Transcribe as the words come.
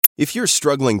If you're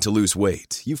struggling to lose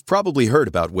weight, you've probably heard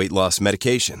about weight loss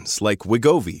medications like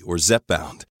Wegovy or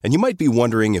Zepbound, and you might be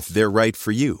wondering if they're right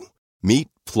for you. Meet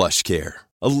PlushCare,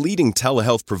 a leading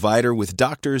telehealth provider with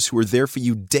doctors who are there for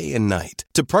you day and night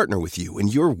to partner with you in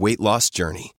your weight loss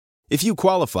journey. If you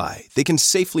qualify, they can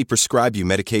safely prescribe you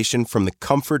medication from the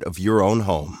comfort of your own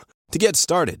home. To get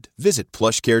started, visit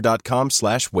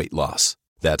plushcare.com/weightloss.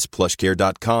 That's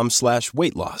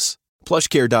plushcare.com/weightloss.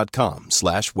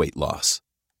 plushcare.com/weightloss.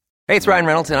 Hey, it's Ryan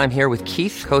Reynolds, and I'm here with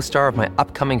Keith, co-star of my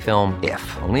upcoming film,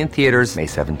 If, only in theaters May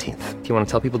 17th. Do you want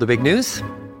to tell people the big news?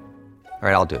 All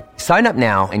right, I'll do it. Sign up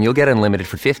now and you'll get unlimited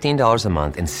for $15 a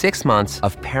month and 6 months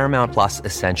of Paramount Plus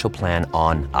Essential Plan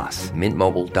on us.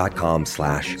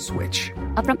 MintMobile.com/switch.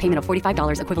 Upfront payment of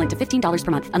 $45 equivalent to $15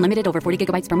 per month. Unlimited over 40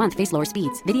 gigabytes per month. Face lower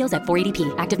speeds. Videos at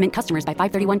 480p. Active Mint customers by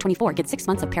 531.24 get 6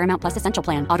 months of Paramount Plus Essential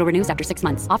Plan. Auto renews after 6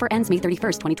 months. Offer ends May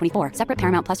 31st, 2024. Separate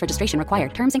Paramount Plus registration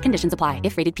required. Terms and conditions apply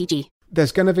if rated PG.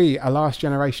 There's going to be a last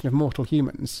generation of mortal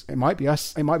humans. It might be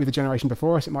us. It might be the generation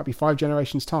before us. It might be 5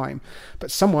 generations' time.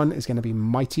 But someone is going to be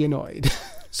mighty annoyed.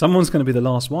 Someone's going to be the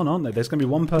last one, aren't they? There's going to be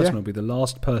one person who'll be the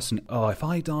last person. Oh, if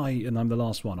I die and I'm the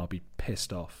last one, I'll be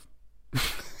pissed off.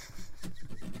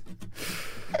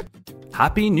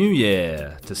 Happy New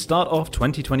Year! To start off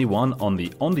 2021 on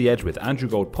the On the Edge with Andrew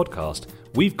Gold podcast,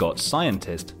 we've got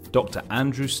scientist Dr.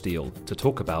 Andrew Steele to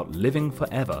talk about living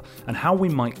forever and how we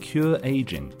might cure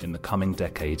aging in the coming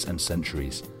decades and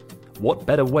centuries. What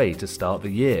better way to start the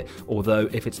year? Although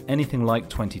if it's anything like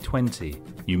 2020,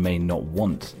 you may not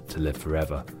want to live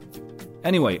forever.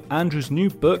 Anyway, Andrew's new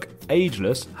book,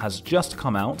 Ageless, has just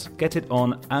come out. Get it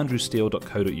on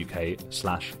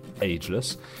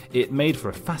andrewsteele.co.uk/ageless. It made for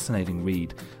a fascinating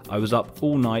read. I was up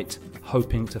all night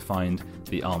hoping to find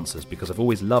the answers because I've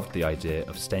always loved the idea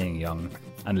of staying young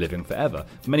and living forever.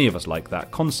 Many of us like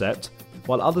that concept,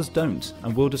 while others don't,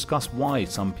 and we'll discuss why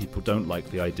some people don't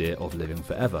like the idea of living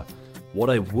forever.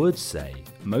 What I would say,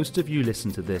 most of you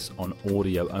listen to this on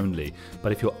audio only,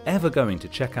 but if you're ever going to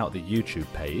check out the YouTube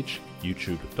page,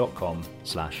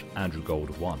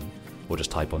 youtube.com/AndrewGold1, or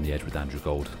just type On the Edge with Andrew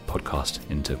Gold podcast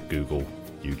into Google,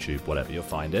 YouTube, whatever you'll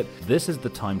find it, this is the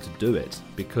time to do it,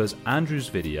 because Andrew's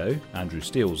video, Andrew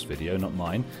Steele's video, not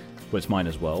mine, well, it's mine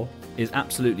as well, is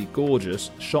absolutely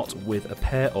gorgeous, shot with a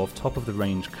pair of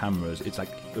top-of-the-range cameras. It's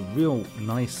like a real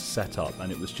nice setup,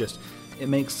 and it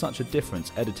makes such a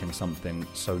difference editing something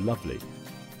so lovely.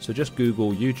 So just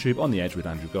Google YouTube On the Edge with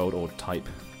Andrew Gold, or type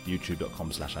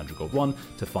youtube.com/AndrewGold1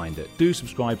 to find it. Do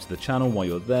subscribe to the channel while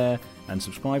you're there, and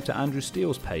subscribe to Andrew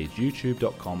Steele's page,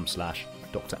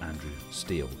 youtube.com/Dr. Andrew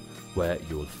Steele, where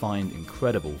you'll find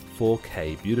incredible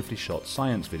 4K beautifully shot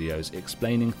science videos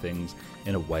explaining things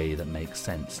in a way that makes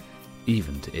sense,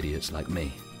 even to idiots like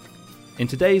me. In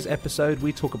today's episode,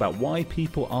 we talk about why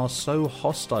people are so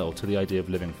hostile to the idea of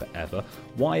living forever,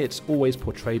 why it's always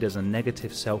portrayed as a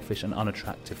negative, selfish and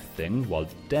unattractive thing, while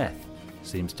death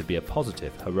seems to be a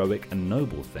positive, heroic and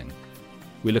noble thing.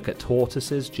 We look at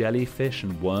tortoises, jellyfish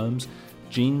and worms,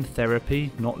 gene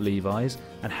therapy, not Levi's,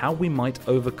 and how we might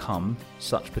overcome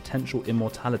such potential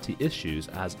immortality issues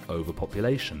as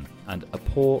overpopulation and a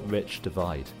poor-rich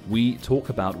divide. We talk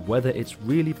about whether it's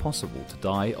really possible to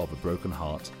die of a broken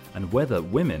heart, and whether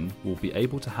women will be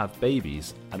able to have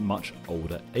babies at much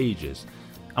older ages.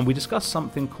 And we discuss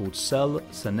something called cell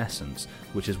senescence,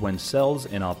 which is when cells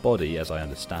in our body, as I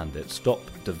understand it, stop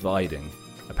dividing.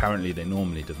 Apparently they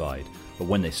normally divide, but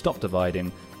when they stop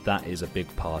dividing, that is a big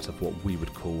part of what we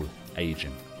would call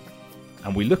aging.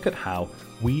 And we look at how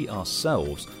we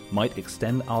ourselves might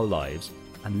extend our lives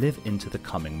and live into the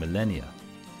coming millennia.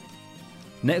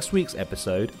 Next week's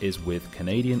episode is with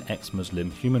Canadian ex-Muslim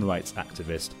human rights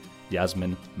activist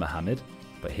Yasmin Mohammed,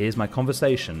 but here's my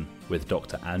conversation with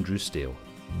Dr. Andrew Steele.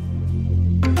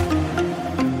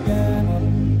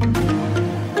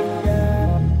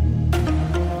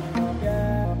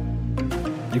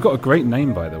 You've got a great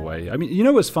name, by the way. I mean, you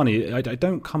know what's funny? I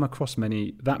don't come across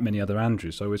that many other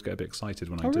Andrews, so I always get a bit excited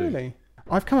when I do. Oh, really?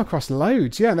 I've come across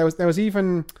loads. Yeah, there was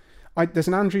even... there's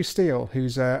an Andrew Steele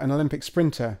who's an Olympic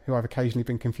sprinter who I've occasionally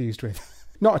been confused with.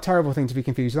 Not a terrible thing to be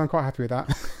confused with. I'm quite happy with that.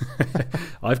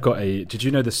 I've got did you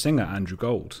know the singer Andrew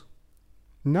Gold?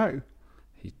 No.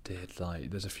 He did,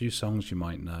 there's a few songs you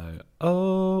might know.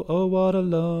 Oh, oh, what a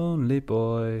lonely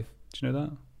boy. Do you know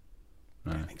that?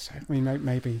 No. I don't think so. I mean,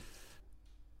 maybe.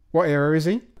 What era is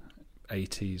he?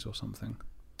 80s or something.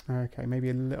 Okay, maybe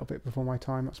a little bit before my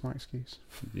time. That's my excuse.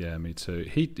 Yeah, me too.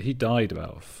 He died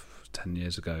about 10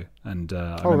 years ago, and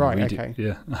I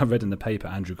read in the paper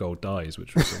Andrew Gold dies,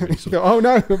 which was a really oh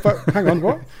no, but hang on,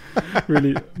 what?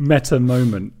 really meta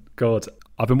moment. God,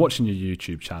 I've been watching your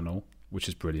YouTube channel, which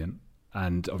is brilliant.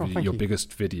 And obviously your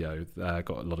biggest video got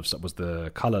a lot of stuff, was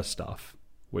the colour stuff,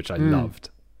 which I loved.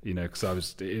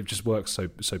 Because it just works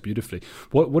so beautifully.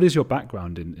 What is your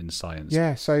background in science?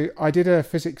 Yeah, so I did a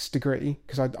physics degree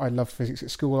because I loved physics at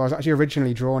school. I was actually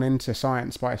originally drawn into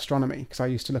science by astronomy because I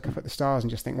used to look up at the stars and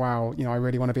just think, wow, I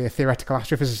really want to be a theoretical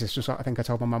astrophysicist, which I think I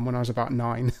told my mum when I was about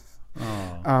 9.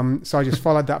 Oh. So I just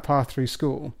followed that path through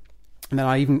school. And then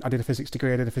I did a physics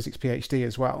degree, I did a physics PhD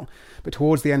as well. But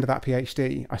towards the end of that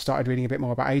PhD, I started reading a bit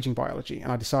more about aging biology,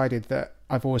 and I decided that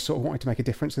I've always sort of wanted to make a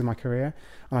difference with my career.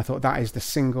 And I thought that is the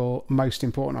single most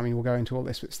important, we'll go into all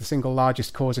this, but it's the single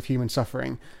largest cause of human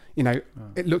suffering.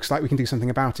 It looks like we can do something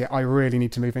about it. I really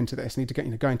need to move into this. I need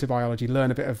to go into biology,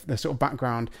 learn a bit of the sort of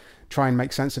background, try and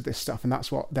make sense of this stuff. And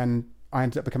that's what then I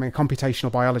ended up becoming a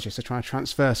computational biologist, so trying to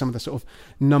transfer some of the sort of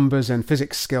numbers and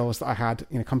physics skills that I had,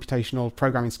 computational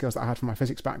programming skills that I had from my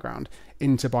physics background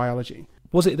into biology.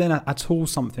 Was it then at all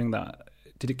something that,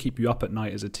 did it keep you up at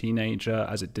night as a teenager,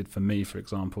 as it did for me, for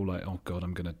example, like, oh God,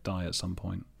 I'm going to die at some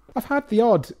point? I've had the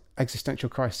odd existential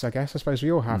crisis, I guess. I suppose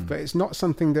we all have, but it's not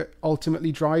something that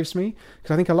ultimately drives me.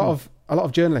 Because I think a lot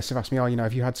of journalists have asked me,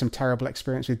 have you had some terrible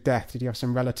experience with death? Did you have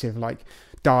some relative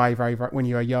die very, very when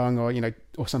you were young,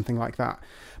 or something like that?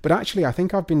 But actually, I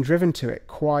think I've been driven to it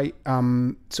quite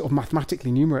sort of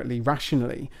mathematically, numerically,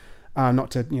 rationally.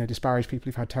 Not to disparage people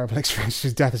who've had terrible experiences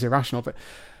with death as irrational, but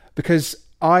because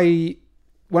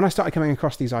when I started coming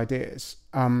across these ideas.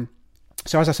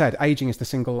 So as I said, aging is the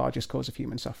single largest cause of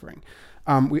human suffering.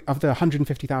 Of the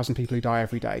 150,000 people who die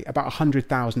every day, about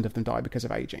 100,000 of them die because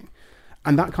of aging.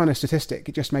 And that kind of statistic,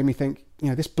 it just made me think,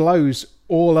 this blows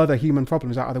all other human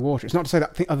problems out of the water. It's not to say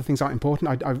that other things aren't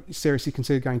important. I seriously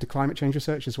consider going to climate change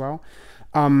research as well.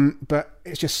 But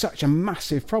it's just such a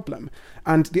massive problem.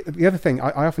 And the other thing,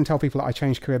 I often tell people that I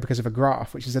changed career because of a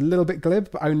graph, which is a little bit glib,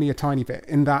 but only a tiny bit,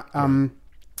 in that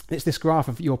it's this graph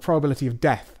of your probability of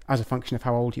death as a function of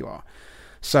how old you are.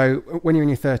 So when you're in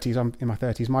your 30s, I'm in my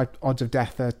 30s, my odds of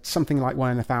death are something like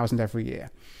 1 in 1,000 every year,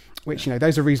 which,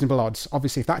 those are reasonable odds.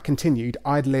 Obviously, if that continued,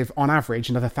 I'd live on average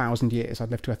another 1,000 years.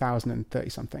 I'd live to 1,030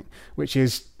 something, which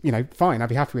is, fine. I'd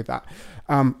be happy with that.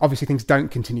 Obviously, things don't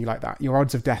continue like that. Your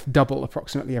odds of death double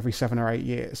approximately every 7 or 8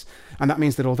 years. And that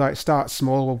means that although it starts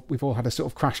small, we've all had a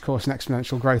sort of crash course in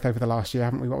exponential growth over the last year,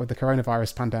 haven't we, what with the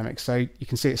coronavirus pandemic? So you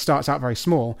can see it starts out very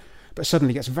small, but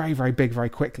suddenly gets very, very big very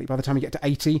quickly. By the time you get to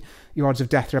 80, your odds of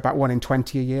death are about 1 in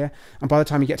 20 a year. And by the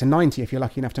time you get to 90, if you're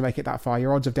lucky enough to make it that far,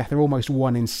 your odds of death are almost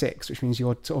 1 in 6, which means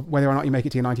you're sort of, whether or not you make it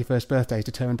to your 91st birthday is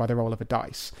determined by the roll of a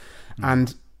dice.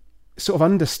 And sort of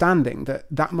understanding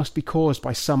that must be caused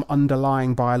by some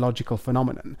underlying biological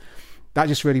phenomenon, that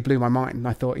just really blew my mind. And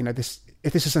I thought,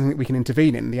 if this is something that we can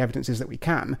intervene in, the evidence is that we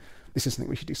can, this is something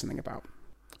we should do something about.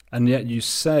 And yet you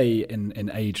say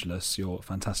in Ageless, your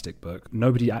fantastic book,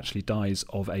 nobody actually dies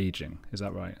of aging. Is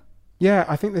that right? Yeah,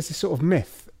 I think there's this sort of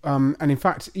myth. And in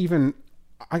fact, even,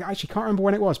 I actually can't remember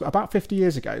when it was, but about 50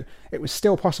 years ago, it was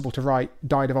still possible to write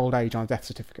died of old age on a death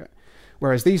certificate.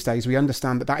 Whereas these days we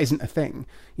understand that isn't a thing.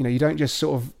 You don't just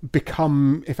sort of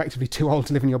become effectively too old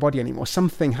to live in your body anymore.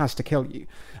 Something has to kill you.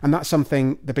 And that's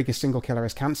something, the biggest single killer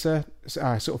is cancer.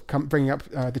 Bringing up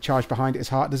the charge behind it is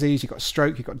heart disease. You've got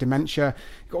stroke, you've got dementia,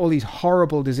 you've got all these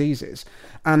horrible diseases.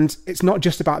 And it's not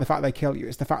just about the fact they kill you.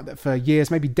 It's the fact that for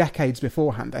years, maybe decades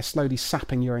beforehand, they're slowly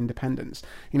sapping your independence.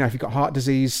 If you've got heart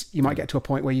disease, you might get to a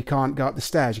point where you can't go up the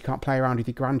stairs, you can't play around with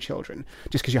your grandchildren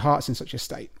just because your heart's in such a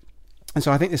state. And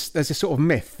so I think there's this sort of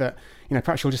myth that,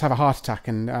 perhaps you'll just have a heart attack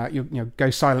and you'll go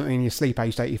silently in your sleep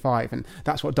aged 85, and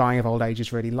that's what dying of old age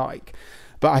is really like.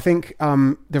 But I think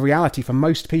the reality for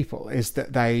most people is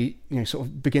that they sort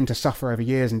of begin to suffer over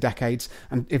years and decades,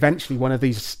 and eventually one of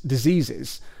these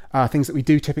diseases, things that we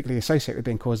do typically associate with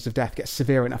being causes of death, gets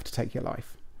severe enough to take your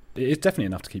life. It's definitely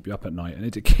enough to keep you up at night, and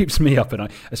it keeps me up at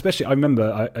night. Especially, I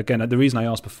remember, again, the reason I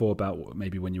asked before about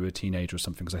maybe when you were a teenager or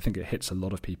something, because I think it hits a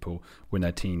lot of people when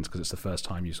they're teens, because it's the first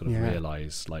time you sort of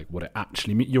realise what it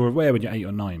actually means. You're aware when you're 8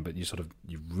 or 9, but you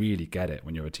really get it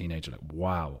when you're a teenager. Like,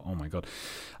 wow, oh my God.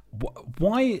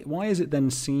 Why is it then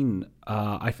seen?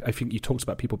 I think you talked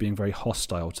about people being very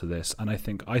hostile to this, and I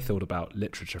thought about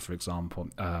literature, for example,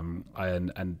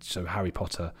 and so Harry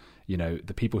Potter.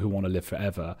 The people who want to live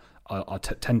forever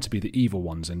tend to be the evil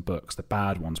ones in books. The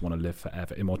bad ones want to live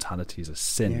forever. Immortality is a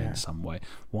sin in some way.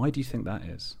 Why do you think that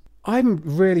is? I'm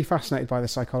really fascinated by the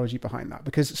psychology behind that,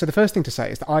 because the first thing to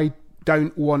say is that I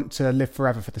don't want to live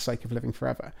forever for the sake of living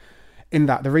forever. In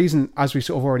that, the reason, as we've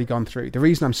sort of already gone through, the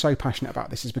reason I'm so passionate about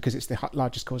this is because it's the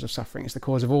largest cause of suffering. It's the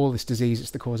cause of all this disease.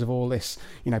 It's the cause of all this,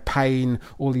 pain,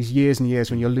 all these years and years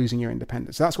when you're losing your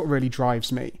independence. So that's what really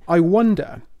drives me. I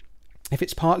wonder if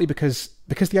it's partly because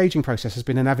the aging process has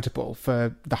been inevitable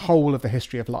for the whole of the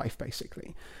history of life,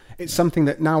 basically. It's something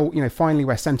that now, finally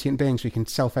we're sentient beings, we can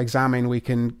self-examine, we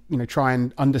can, try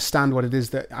and understand what it is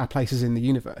that our place is in the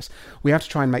universe. We have to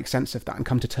try and make sense of that and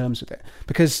come to terms with it.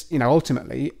 Because,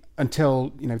 ultimately,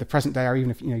 until, the present day or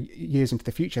even if, years into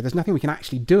the future, there's nothing we can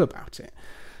actually do about it.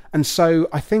 And so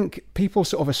I think people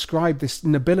sort of ascribe this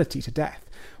nobility to death,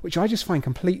 which I just find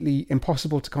completely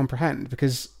impossible to comprehend,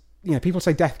 because, people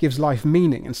say death gives life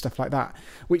meaning and stuff like that,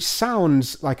 which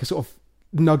sounds like a sort of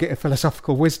nugget of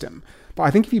philosophical wisdom. But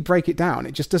I think if you break it down,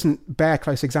 it just doesn't bear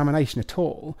close examination at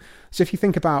all. So if you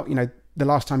think about, the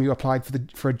last time you applied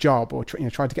for a job, or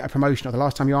tried to get a promotion, or the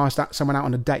last time you asked someone out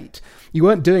on a date, you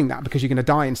weren't doing that because you're going to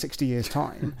die in 60 years'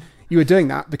 time. You were doing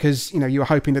that because, you were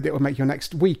hoping that it would make your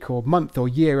next week or month or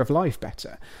year of life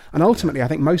better. And ultimately, I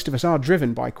think most of us are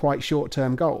driven by quite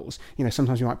short-term goals.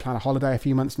 Sometimes we might plan a holiday a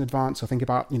few months in advance, or think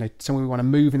about, somewhere we want to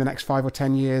move in the next 5 or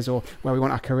 10 years, or where we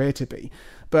want our career to be.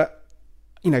 But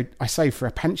I save for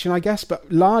a pension, I guess,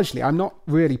 but largely I'm not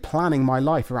really planning my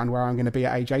life around where I'm going to be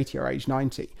at age 80 or age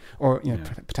 90, or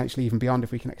potentially even beyond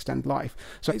if we can extend life.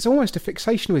 So it's almost a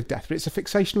fixation with death, but it's a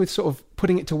fixation with sort of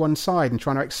putting it to one side and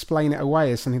trying to explain it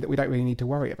away as something that we don't really need to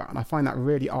worry about. And I find that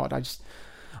really odd.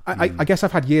 I guess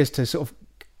I've had years to sort of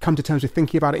come to terms with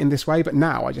thinking about it in this way, but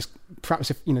now I just,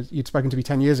 perhaps if you'd spoken to me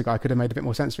 10 years ago, I could have made a bit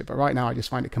more sense of it, but right now I just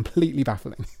find it completely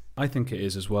baffling. I think it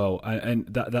is as well, and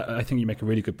that I think you make a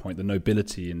really good point, the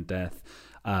nobility in death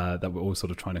that we're all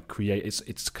sort of trying to create.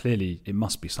 It's clearly, it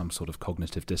must be some sort of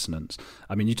cognitive dissonance.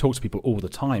 I mean, you talk to people all the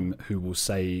time who will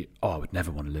say, I would never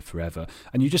want to live forever,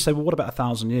 and you just say, well, what about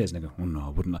 1,000 years? And they go, oh no, I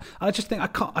wouldn't. I just think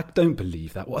I don't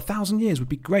believe that. Well, 1,000 years would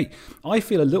be great. I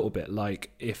feel a little bit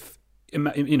like if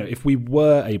we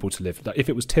were able to live, if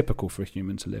it was typical for a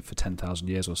human to live for 10,000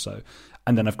 years or so,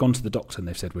 and then I've gone to the doctor and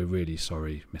they've said, we're really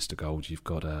sorry, Mr. Gold, you've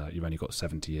only got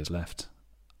 70 years left.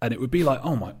 And it would be like,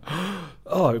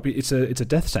 it's a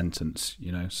death sentence,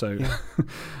 So yeah.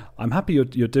 I'm happy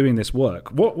you're doing this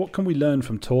work. What can we learn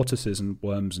from tortoises and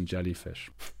worms and jellyfish?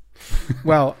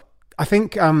 Well, I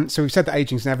think, so we've said that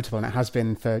aging is inevitable, and it has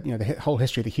been for the whole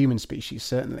history of the human species,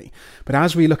 certainly. But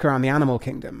as we look around the animal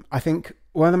kingdom, I think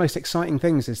one of the most exciting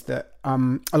things is that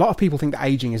a lot of people think that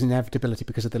aging is inevitability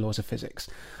because of the laws of physics.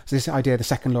 So this idea, the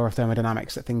second law of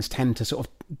thermodynamics, that things tend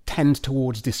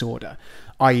towards disorder,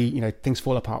 i.e., things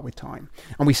fall apart with time.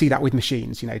 And we see that with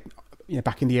machines,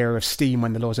 back in the era of steam,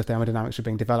 when the laws of thermodynamics were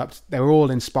being developed, they were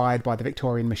all inspired by the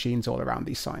Victorian machines all around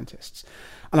these scientists.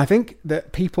 And I think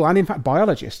that people, and in fact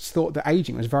biologists, thought that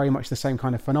aging was very much the same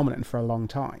kind of phenomenon for a long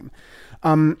time.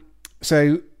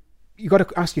 So you've got to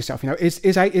ask yourself,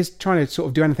 is trying to sort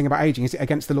of do anything about aging, is it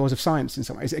against the laws of science in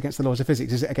some way? Is it against the laws of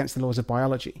physics? Is it against the laws of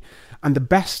biology? And the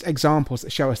best examples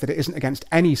that show us that it isn't against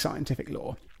any scientific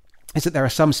law is that there are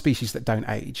some species that don't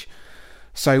age.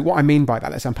 So what I mean by that,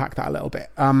 let's unpack that a little bit.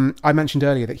 I mentioned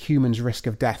earlier that humans' risk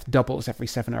of death doubles every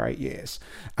 7 or 8 years.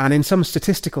 And in some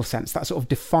statistical sense, that sort of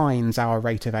defines our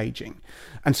rate of aging.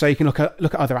 And so you can look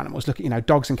at other animals, look at,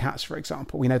 dogs and cats, for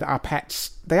example. We know that our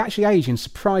pets, they actually age in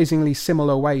surprisingly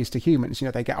similar ways to humans.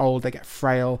 They get old, they get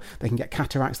frail, they can get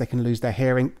cataracts, they can lose their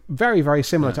hearing. Very, very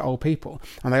similar to old people.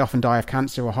 And they often die of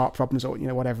cancer or heart problems or,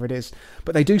 whatever it is.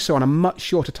 But they do so on a much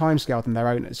shorter timescale than their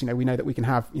owners. We know that we can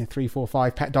have 3, 4,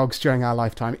 5 pet dogs during our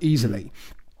lifetime easily.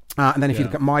 And then if you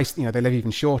look at mice, they live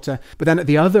even shorter. But then at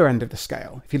the other end of the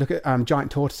scale, if you look at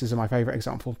giant tortoises, are my favourite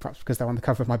example, perhaps because they're on the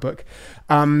cover of my book.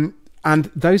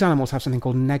 And those animals have something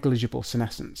called negligible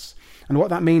senescence. And what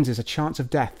that means is a chance of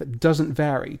death that doesn't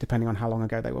vary depending on how long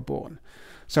ago they were born.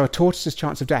 So a tortoise's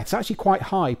chance of death is actually quite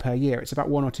high per year. It's about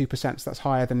 1 or 2%. So that's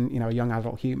higher than a young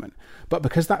adult human. But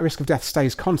because that risk of death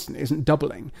stays constant, it isn't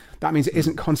doubling. That means it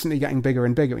isn't constantly getting bigger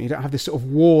and bigger, and you don't have this sort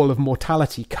of wall of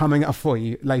mortality coming up for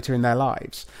you later in their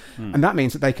lives. And that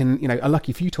means that they can, a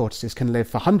lucky few tortoises can live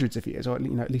for hundreds of years, or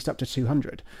at least up to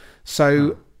 200.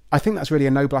 So I think that's really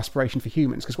a noble aspiration for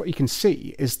humans, because what you can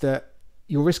see is that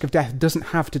your risk of death doesn't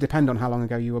have to depend on how long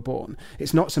ago you were born.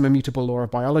 It's not some immutable law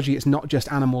of biology. It's not just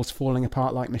animals falling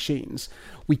apart like machines.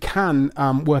 We can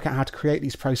work out how to create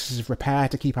these processes of repair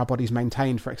to keep our bodies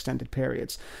maintained for extended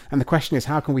periods. And the question is,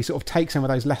 how can we sort of take some of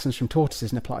those lessons from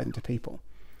tortoises and apply them to people?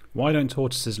 Why don't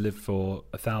tortoises live for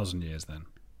 1,000 years then?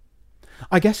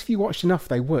 I guess if you watched enough,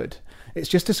 they would. It's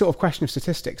just a sort of question of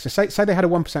statistics. So say they had a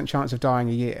 1% chance of dying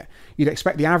a year. You'd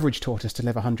expect the average tortoise to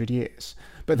live 100 years.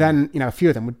 But then, a few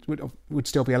of them would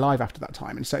still be alive after that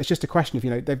time. And so it's just a question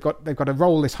of, they've got to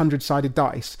roll this 100-sided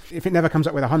dice. If it never comes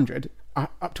up with 100,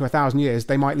 up to 1,000 years,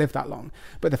 they might live that long.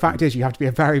 But the fact is, you have to be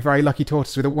a very, very lucky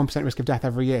tortoise with a 1% risk of death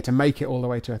every year to make it all the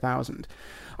way to 1,000.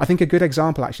 I think a good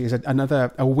example actually is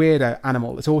a weirder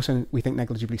animal that's also, we think,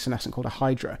 negligibly senescent, called a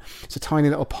hydra. It's a tiny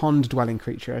little pond-dwelling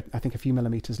creature, I think a few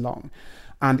millimeters long,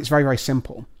 and it's very, very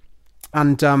simple.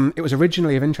 And it was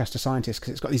originally of interest to scientists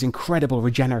because it's got these incredible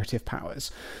regenerative powers.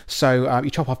 So you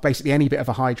chop off basically any bit of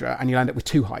a hydra and you'll end up with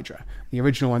two hydra. The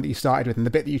original one that you started with and the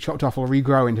bit that you chopped off will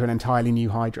regrow into an entirely new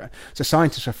hydra. So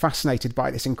scientists were fascinated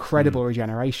by this incredible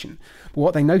regeneration. But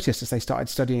what they noticed as they started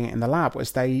studying it in the lab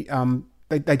was they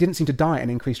didn't seem to die at an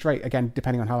increased rate, again,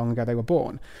 depending on how long ago they were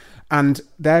born. And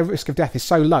their risk of death is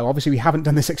so low. Obviously, we haven't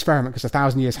done this experiment because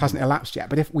 1,000 years hasn't elapsed yet.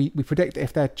 But if we predict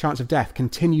if their chance of death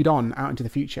continued on out into the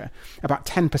future, about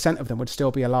 10% of them would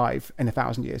still be alive in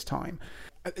 1,000 years' time.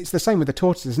 It's the same with the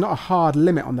tortoises. There's not a hard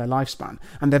limit on their lifespan.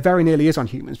 And there very nearly is on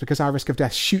humans because our risk of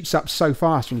death shoots up so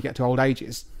fast when you get to old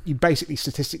ages. You basically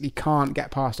statistically can't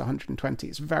get past 120.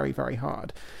 It's very, very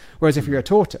hard. Whereas if you're a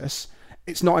tortoise,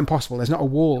 it's not impossible. There's not a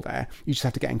wall there. You just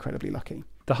have to get incredibly lucky.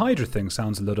 The hydra thing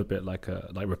sounds a little bit like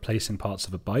replacing parts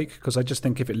of a bike, because I just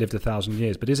think if it lived 1,000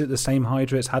 years, but is it the same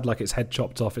hydra? It's had like its head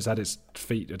chopped off, it's had its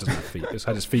feet, it doesn't have feet, it's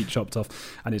had its feet chopped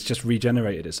off, and it's just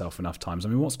regenerated itself enough times. I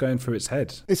mean, what's going through its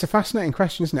head? It's a fascinating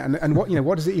question, isn't it? And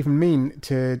what does it even mean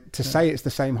to say it's the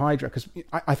same hydra? Because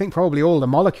I think probably all the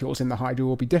molecules in the hydra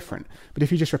will be different, but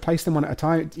if you just replace them one at a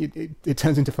time, it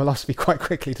turns into philosophy quite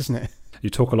quickly, doesn't it? You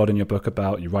talk a lot in your book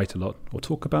about, you write a lot, or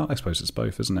talk about, I suppose it's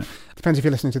both, isn't it? Depends if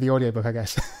you're listening to the audiobook, I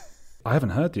guess. I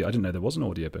haven't heard I didn't know there was an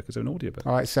audiobook. Is there an audiobook?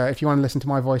 All right, so if you want to listen to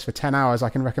my voice for 10 hours, I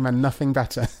can recommend nothing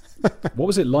better. What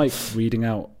was it like reading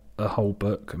out a whole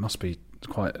book? It must be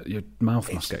your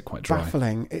mouth must get quite dry.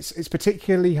 Baffling. It's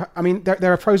particularly, I mean,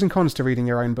 there are pros and cons to reading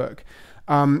your own book.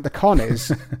 The con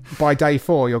is, by day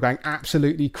 4, you're going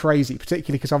absolutely crazy,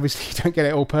 particularly because obviously you don't get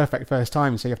it all perfect first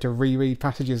time, so you have to reread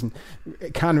passages, and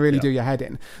it can really do your head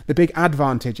in. The big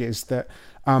advantage is that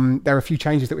there are a few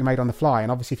changes that we made on the fly,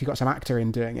 and obviously if you've got some actor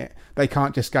in doing it, they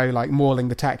can't just go like mauling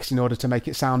the text in order to make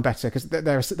it sound better, because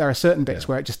there are certain bits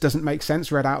where it just doesn't make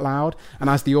sense read out loud, and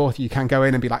as the author you can go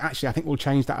in and be like, actually I think we'll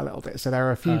change that a little bit. So there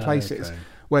are a few places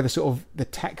where the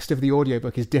text of the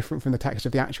audiobook is different from the text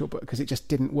of the actual book because it just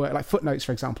didn't work. Like footnotes,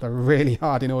 for example, are really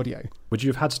hard in audio. Would you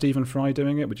have had Stephen Fry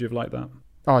doing it? Would you have liked that?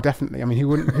 Oh, definitely. I mean, who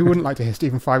wouldn't like to hear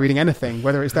Stephen Fry reading anything,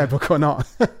 whether it's their book or not?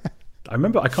 I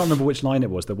can't remember which line it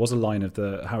was. There was a line of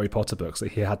the Harry Potter books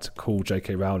that he had to call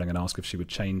J.K. Rowling and ask if she would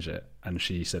change it, and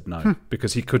she said no,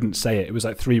 because he couldn't say it. It was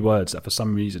like 3 words that for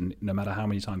some reason, no matter how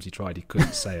many times he tried, he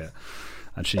couldn't say it.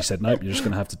 And she said, nope, you're just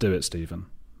going to have to do it, Stephen.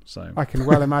 So I can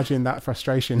well imagine that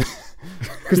frustration.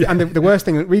 And the worst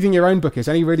thing, reading your own book is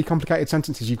any really complicated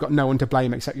sentences, you've got no one to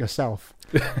blame except yourself.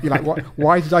 You're like,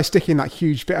 why did I stick in that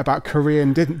huge bit about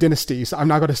Korean dynasties? I've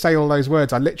now got to say all those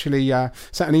words. I literally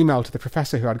sent an email to the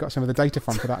professor who I'd got some of the data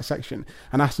from for that section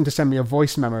and asked him to send me a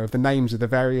voice memo of the names of the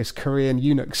various Korean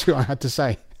eunuchs who I had to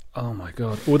say. Oh my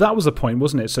God. Well, that was the point,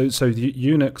 wasn't it? So the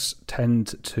eunuchs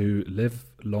tend to live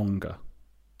longer.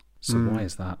 So why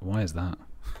is that?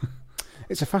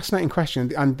 It's a fascinating question,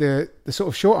 and the sort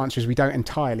of short answer is we don't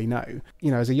entirely know.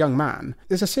 You know, as a young man,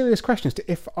 there's a serious question as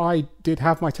to if I did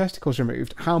have my testicles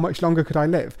removed, how much longer could I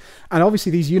live? And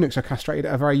obviously these eunuchs are castrated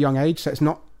at a very young age, so it's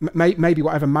not maybe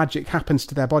whatever magic happens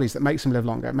to their bodies that makes them live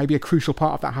longer. Maybe a crucial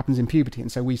part of that happens in puberty, and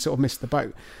so we sort of miss the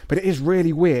boat. But it is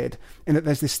really weird in that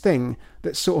there's this thing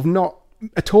that's sort of not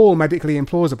at all medically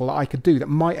implausible that I could do that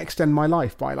might extend my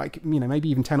life by maybe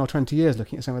even 10 or 20 years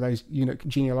looking at some of those eunuch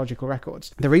genealogical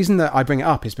records. The reason that I bring it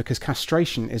up is because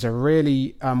castration is a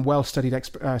really well-studied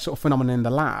sort of phenomenon in the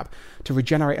lab to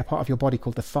regenerate a part of your body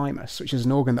called the thymus, which is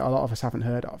an organ that a lot of us haven't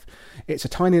heard of. It's a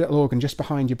tiny little organ just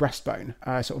behind your breastbone,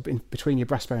 sort of in between your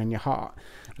breastbone and your heart.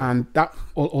 And that,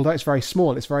 although it's very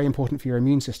small, it's very important for your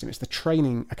immune system. It's the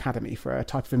training academy for a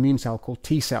type of immune cell called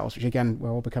T cells, which again,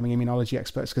 we're all becoming immunology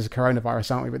experts because of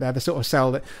coronavirus, aren't we? But they're the sort of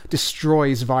cell that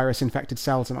destroys virus-infected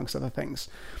cells, amongst other things.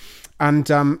 And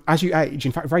as you age,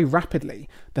 in fact, very rapidly,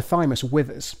 the thymus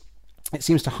withers. It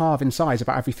seems to halve in size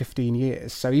about every 15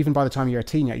 years. So even by the time you're a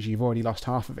teenager, you've already lost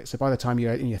half of it. So by the time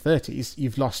you're in your 30s,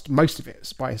 you've lost most of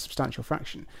it by a substantial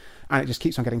fraction. And it just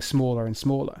keeps on getting smaller and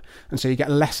smaller. And so you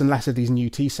get less and less of these new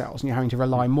T cells, and you're having to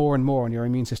rely more and more on your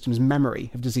immune system's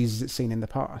memory of diseases it's seen in the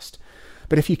past.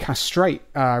 But if you castrate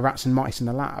rats and mice in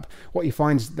the lab, what you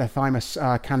find is their thymus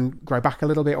can grow back a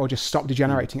little bit or just stop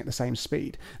degenerating at the same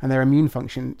speed, and their immune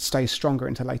function stays stronger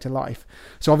into later life.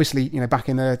 So obviously, back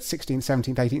in the 16th,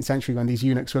 17th, 18th century, when these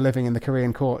eunuchs were living in the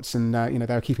Korean courts and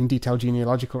they were keeping detailed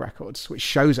genealogical records, which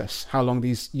shows us how long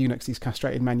these eunuchs, these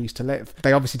castrated men, used to live.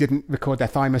 They obviously didn't record their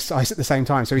thymus size at the same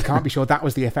time, so we can't be sure that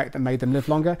was the effect that made them live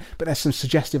longer. But there's some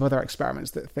suggestive other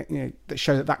experiments that that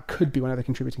show that could be one of the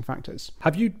contributing factors.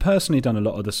 Have you personally done a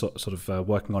lot of the sort of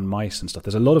working on mice and stuff?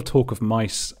 There's a lot of talk of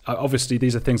mice. Obviously,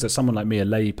 these are things that someone like me, a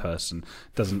lay person,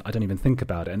 I don't even think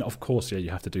about it. And of course, you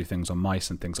have to do things on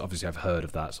mice and things. Obviously, I've heard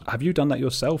of that. So have you done that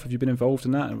yourself? Have you been involved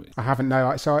in that? I haven't,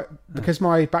 no. Because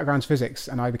my background's physics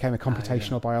and I became a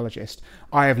computational biologist,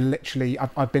 I have literally,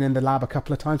 I've been in the lab a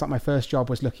couple of times. Like my first job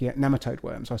was looking at nematode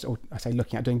worms.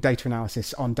 Doing data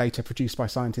analysis on data produced by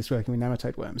scientists working with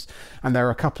nematode worms. And there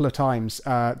are a couple of times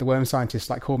the worm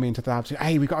scientists called me into the lab and said,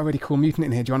 hey, we've got a really cool mutant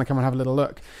in here. Do you want to come and have a little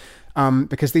look?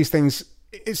 Because these things,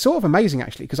 it's sort of amazing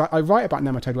actually, because I write about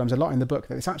nematode worms a lot in the book,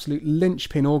 that it's absolute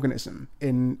linchpin organism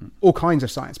in all kinds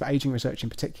of science, but aging research in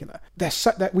particular.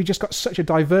 We just got such a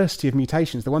diversity of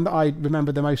mutations. The one that I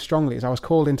remember the most strongly is I was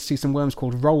called in to see some worms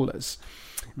called rollers.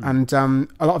 And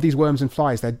a lot of these worms and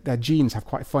flies, their genes have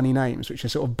quite funny names, which are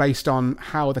sort of based on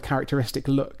how the characteristic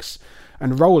looks.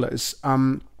 And rollers,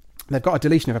 they've got a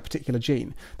deletion of a particular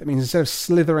gene. That means instead of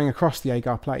slithering across the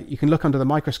agar plate, you can look under the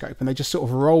microscope and they just sort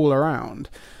of roll around.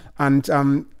 And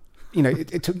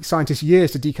it took scientists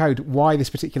years to decode why this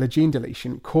particular gene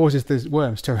deletion causes the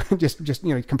worms to just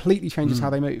completely changes how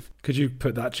they move. Could you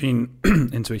put that gene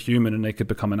into a human and they could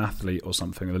become an athlete or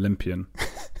something, an Olympian?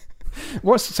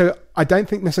 So I don't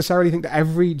necessarily think that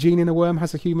every gene in a worm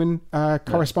has a human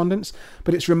correspondence,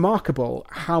 but it's remarkable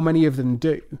how many of them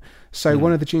do. So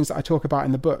one of the genes that I talk about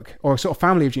in the book, or a sort of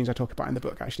family of genes I talk about in the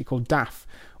book, actually called DAF,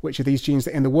 which are these genes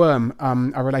that in the worm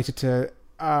are related to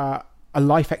a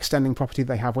life-extending property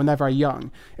they have when they're very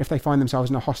young. If they find themselves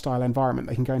in a hostile environment,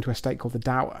 they can go into a state called the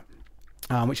dower.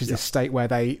 Which is this state where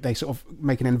they sort of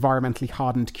make an environmentally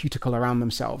hardened cuticle around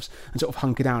themselves and sort of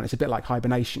hunker down. It's a bit like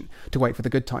hibernation to wait for the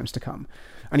good times to come.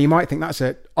 And you might think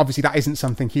obviously that isn't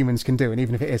something humans can do. And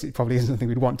even if it is, it probably isn't something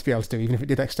we'd want to be able to do, even if it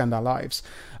did extend our lives.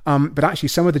 But actually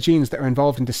some of the genes that are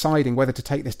involved in deciding whether to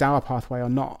take this dower pathway or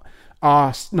not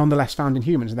are nonetheless found in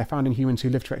humans, and they're found in humans who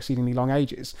live to exceedingly long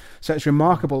ages. So it's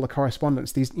remarkable, the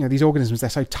correspondence. These organisms, they're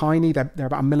so tiny, they're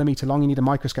about a millimetre long, you need a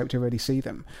microscope to really see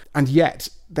them. And yet,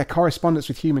 their correspondence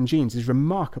with human genes is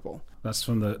remarkable. That's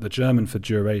from the German for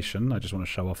duration. I just want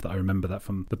to show off that I remember that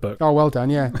from the book. Oh, well done,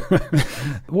 yeah.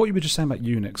 What you were just saying about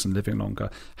eunuchs and living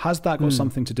longer, has that got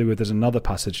something to do with, there's another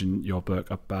passage in your book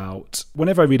about,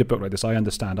 whenever I read a book like this,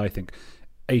 I think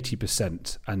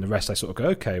 80%, and the rest I sort of go,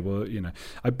 okay, well,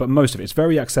 but most of it's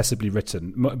very accessibly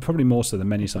written, probably more so than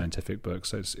many scientific books,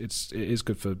 so it is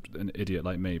good for an idiot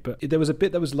like me. But there was a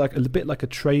bit that was like a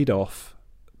trade-off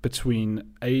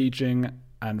between aging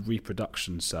and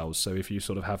reproduction cells. So if you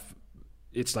sort of have,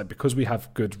 it's like, because we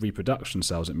have good reproduction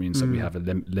cells, it means that we have a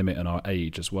limit in our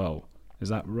age as well. Is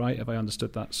that right? Have I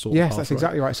understood that sort of? Yes, that's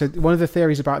exactly right. So one of the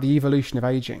theories about the evolution of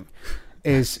aging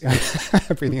is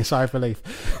breathing a sigh of relief.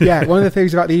 Yeah, one of the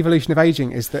theories about the evolution of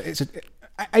aging is that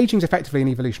aging is effectively an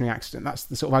evolutionary accident. That's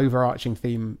the sort of overarching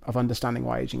theme of understanding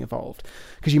why aging evolved.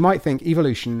 Because you might think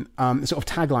evolution, the sort of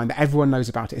tagline that everyone knows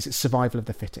about it is it's survival of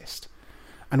the fittest.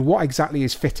 And what exactly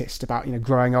is fittest about,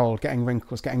 growing old, getting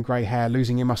wrinkles, getting grey hair,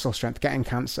 losing your muscle strength, getting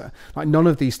cancer? Like, none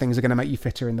of these things are going to make you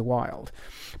fitter in the wild.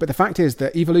 But the fact is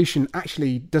that evolution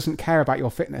actually doesn't care about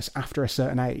your fitness after a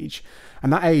certain age.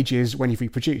 And that age is when you've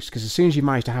reproduced, because as soon as you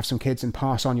manage to have some kids and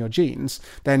pass on your genes,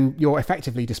 then you're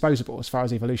effectively disposable as far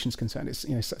as evolution is concerned.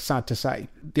 It's sad to say.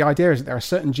 The idea is that there are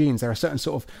certain genes, there are certain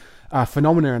sort of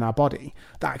phenomena in our body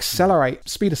that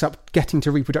speed us up getting to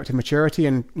reproductive maturity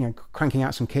and cranking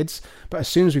out some kids. But as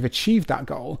soon as we've achieved that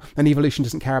goal, then evolution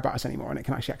doesn't care about us anymore, and it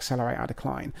can actually accelerate our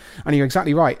decline. And you're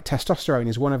exactly right, testosterone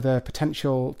is one of the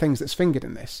potential things that's fingered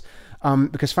in this,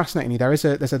 because fascinatingly there's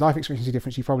a life expectancy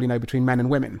difference, you probably know, between men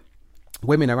and women.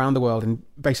 Women around the world, in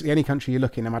basically any country you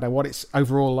look in, no matter what its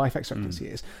overall life expectancy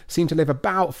is, seem to live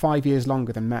about 5 years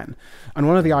longer than men. And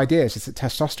one of the ideas is that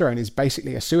testosterone is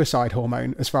basically a suicide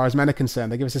hormone as far as men are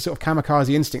concerned. They give us a sort of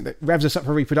kamikaze instinct that revs us up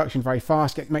for reproduction very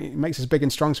fast, makes us big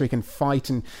and strong so we can fight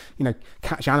and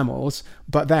catch animals,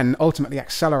 but then ultimately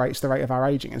accelerates the rate of our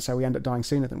aging, and so we end up dying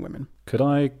sooner than women. Could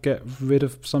I get rid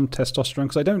of some testosterone?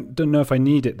 Because I don't know if I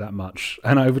need it that much,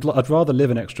 and I'd rather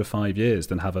live an extra 5 years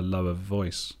than have a lower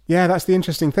voice. Yeah, that's the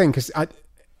interesting thing, because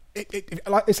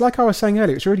it's like I was saying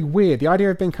earlier, it's really weird. The idea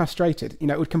of being castrated,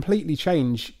 it would completely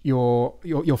change your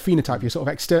phenotype, your sort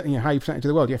of external, how you present to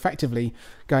the world. You're effectively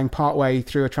going part way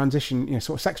through a transition,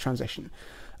 sort of sex transition.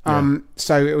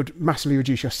 So it would massively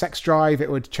reduce your sex drive. It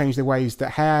would change the ways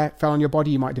that hair fell on your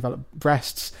body. You might develop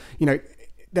breasts.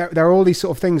 There are all these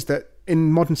sort of things that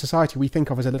in modern society we think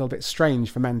of as a little bit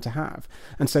strange for men to have.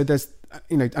 And so there's,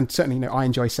 and certainly, I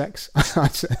enjoy sex.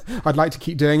 I'd like to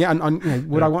keep doing it. And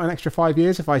would I want an extra 5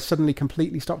 years if I suddenly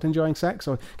completely stopped enjoying sex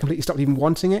or completely stopped even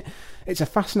wanting it? It's a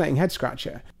fascinating head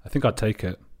scratcher. I think I'd take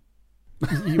it.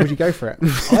 Would you go for it?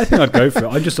 I think I'd go for it.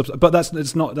 I'm just, but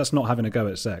that's not having a go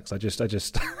at sex. I just,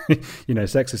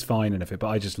 sex is fine and but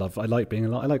I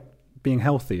like being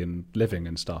healthy and living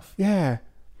and stuff. Yeah.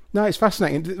 No, it's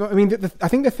fascinating. I mean, I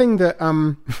think the thing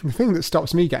that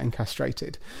stops me getting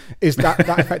castrated is that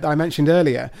effect that I mentioned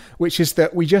earlier, which is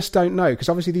that we just don't know, because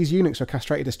obviously these eunuchs were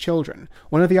castrated as children.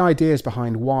 One of the ideas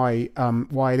behind why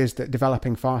it is that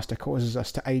developing faster causes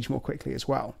us to age more quickly as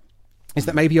well is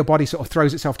that maybe your body sort of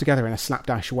throws itself together in a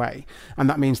slapdash way, and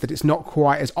that means that it's not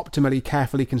quite as optimally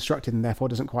carefully constructed and therefore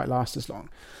doesn't quite last as long.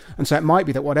 And so it might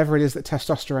be that whatever it is that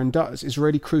testosterone does is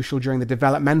really crucial during the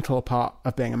developmental part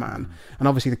of being a man. And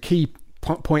obviously the key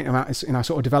point in our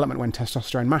sort of development when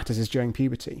testosterone matters is during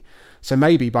puberty. So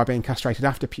maybe by being castrated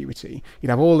after puberty, you'd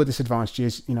have all the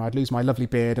disadvantages. I'd lose my lovely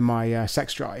beard and my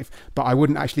sex drive, but I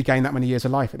wouldn't actually gain that many years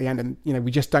of life at the end. And we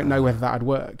just don't know whether that would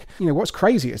work. What's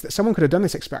crazy is that someone could have done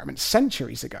this experiment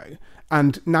centuries ago,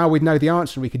 and now we'd know the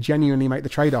answer and we could genuinely make the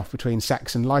trade-off between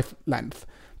sex and life length.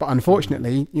 But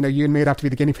unfortunately, you and me would have to be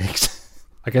the guinea pigs.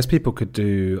 I guess people could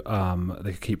do,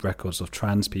 they could keep records of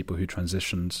trans people who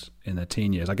transitioned in their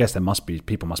teen years. I guess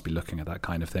people must be looking at that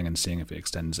kind of thing and seeing if it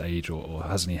extends age or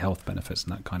has any health benefits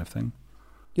and that kind of thing.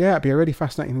 Yeah, it'd be a really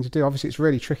fascinating thing to do. Obviously, it's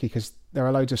really tricky because there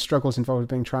are loads of struggles involved with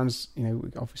being trans.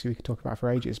 Obviously we could talk about it for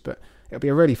ages, but it'll be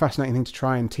a really fascinating thing to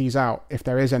try and tease out if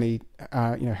there is any,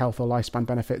 health or lifespan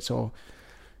benefits or...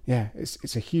 Yeah,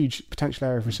 it's a huge potential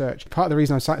area of research. Part of the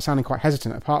reason I'm sounding quite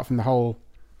hesitant, apart from the whole...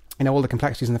 all the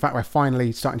complexities and the fact we're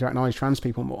finally starting to acknowledge trans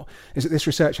people more, is that this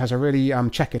research has a really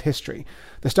checkered history.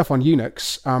 The stuff on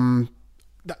eunuchs,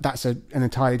 that's an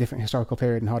entirely different historical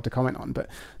period and hard to comment on, but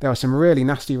there was some really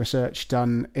nasty research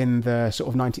done in the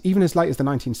sort of even as late as the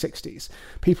 1960s.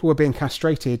 People were being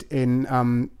castrated in,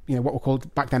 what were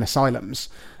called back then asylums,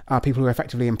 people who were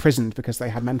effectively imprisoned because they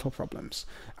had mental problems.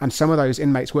 And some of those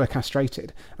inmates were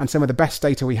castrated. And some of the best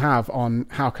data we have on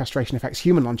how castration affects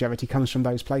human longevity comes from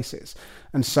those places.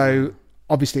 And so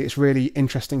obviously it's really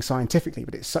interesting scientifically,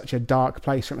 but it's such a dark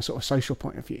place from a sort of social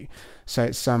point of view. So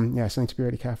it's something to be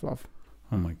really careful of.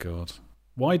 Oh my God.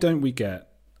 Why don't we get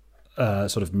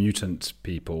sort of mutant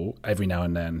people every now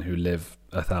and then who live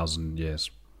 1,000 years?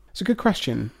 It's a good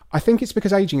question. I think it's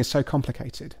because aging is so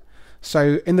complicated.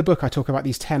 So in the book, I talk about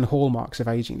these 10 hallmarks of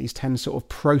aging, these 10 sort of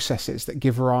processes that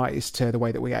give rise to the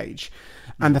way that we age.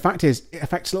 And the fact is, it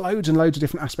affects loads and loads of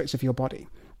different aspects of your body.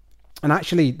 And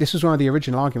actually, this was one of the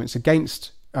original arguments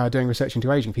against doing research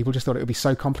into aging. People just thought it would be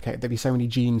so complicated. There'd be so many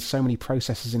genes, so many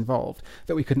processes involved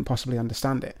that we couldn't possibly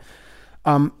understand it.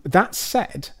 That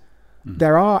said,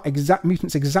 there are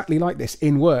mutants exactly like this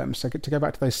in worms. So to go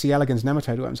back to those C. elegans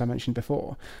nematode worms I mentioned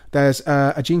before, there's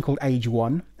a gene called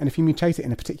AGE1, and if you mutate it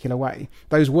in a particular way,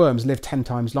 those worms live 10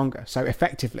 times longer. So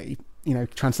effectively,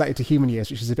 translated to human years,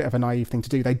 which is a bit of a naive thing to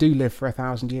do, they do live for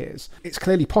 1,000 years. It's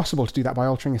clearly possible to do that by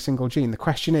altering a single gene. The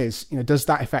question is, does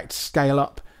that effect scale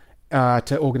up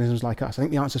to organisms like us? I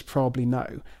think the answer is probably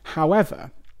no.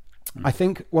 However, I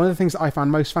think one of the things that I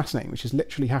found most fascinating, which has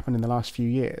literally happened in the last few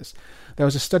years, there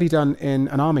was a study done in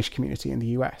an Amish community in the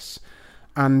US,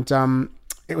 and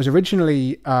it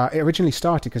originally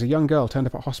started because a young girl turned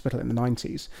up at hospital in the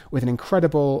 90s with an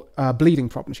incredible bleeding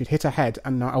problem. She'd hit her head,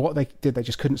 and what they did, they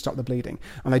just couldn't stop the bleeding,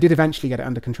 and they did eventually get it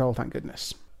under control, thank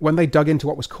goodness. When they dug into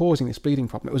what was causing this bleeding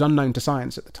problem, it was unknown to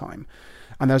science at the time.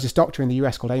 And there was this doctor in the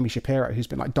US called Amy Shapiro who's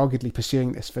been doggedly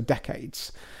pursuing this for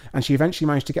decades. And she eventually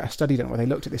managed to get a study done where they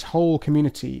looked at this whole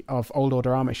community of Old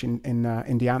Order Amish in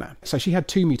Indiana. So she had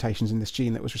 2 mutations in this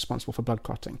gene that was responsible for blood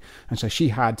clotting. And so she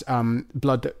had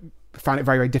blood that found it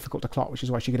very, very difficult to clot, which is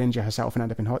why she could injure herself and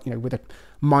end up with a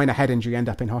minor head injury, end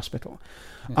up in hospital.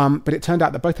 Yeah. But it turned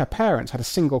out that both her parents had a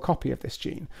single copy of this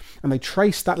gene, and they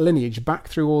traced that lineage back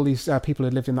through all these people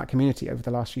who lived in that community over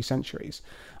the last few centuries.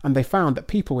 And they found that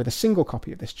people with a single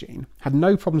copy of this gene had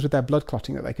no problems with their blood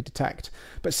clotting that they could detect,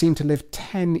 but seemed to live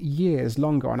 10 years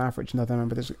longer on average than other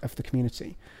members of the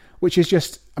community. Which is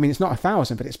just, it's not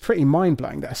 1,000, but it's pretty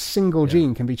mind-blowing that a single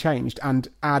gene can be changed and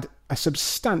add a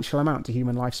substantial amount to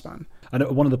human lifespan. And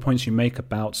one of the points you make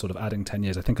about sort of adding 10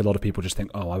 years, I think a lot of people just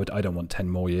think, I don't want 10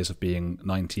 more years of being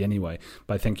 90 anyway.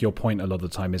 But I think your point a lot of the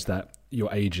time is that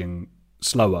you're aging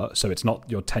slower, so it's not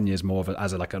you're 10 years more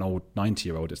of like an old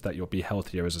 90-year-old, it's that you'll be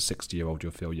healthier as a 60-year-old,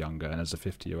 you'll feel younger, and as a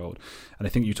 50-year-old. And I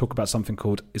think you talk about something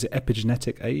called, is it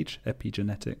epigenetic age?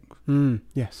 Epigenetic?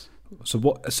 Yes. So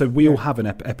we all have an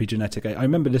epigenetic age. I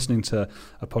remember listening to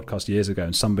a podcast years ago,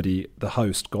 and the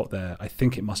host got their, I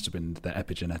think it must have been their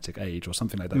epigenetic age or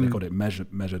something like that. They got it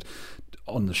measured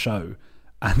on the show.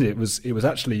 And it was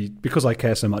actually, because I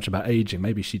care so much about aging,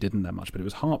 maybe she didn't that much, but it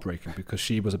was heartbreaking because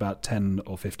she was about 10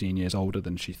 or 15 years older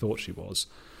than she thought she was.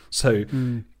 So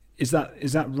is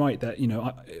that right that,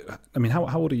 I mean, how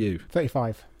old are you?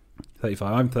 35.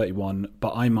 I'm 31,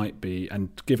 but I might be, and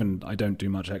given I don't do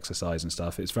much exercise and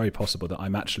stuff, it's very possible that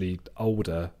I'm actually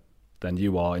older than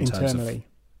you are in terms of...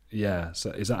 Yeah, so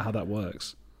is that how that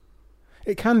works?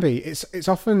 It can be. It's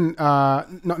often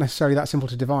not necessarily that simple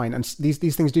to divine, and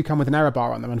these things do come with an error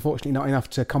bar on them. Unfortunately, not enough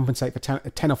to compensate for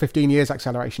 10 or 15 years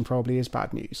acceleration probably is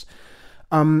bad news.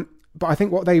 But I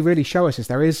think what they really show us is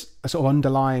there is a sort of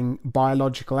underlying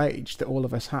biological age that all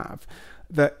of us have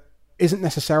that isn't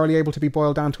necessarily able to be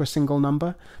boiled down to a single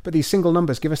number. But these single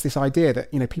numbers give us this idea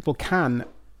that, people can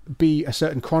be a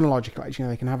certain chronological age.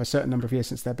 They can have a certain number of years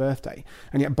since their birthday,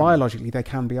 and yet biologically they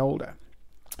can be older.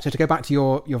 So to go back to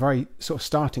your very sort of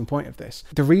starting point of this,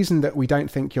 the reason that we don't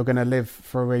think you're going to live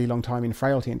for a really long time in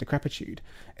frailty and decrepitude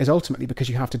is ultimately because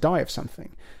you have to die of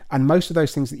something. And most of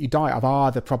those things that you die of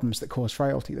are the problems that cause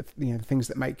frailty, the things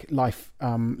that make life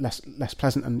less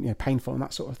pleasant and painful and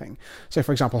that sort of thing. So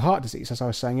for example, heart disease, as I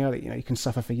was saying earlier, you can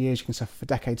suffer for years, you can suffer for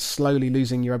decades, slowly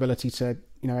losing your ability to,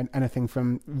 anything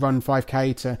from run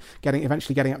 5K to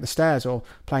eventually getting up the stairs or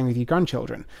playing with your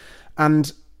grandchildren.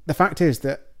 And the fact is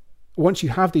that once you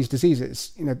have these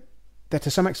diseases, they're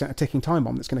to some extent a ticking time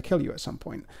bomb that's going to kill you at some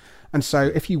point. And so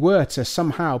if you were to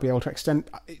somehow be able to extend,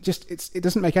 it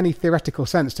doesn't make any theoretical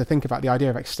sense to think about the idea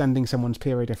of extending someone's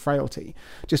period of frailty,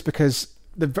 just because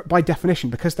by definition,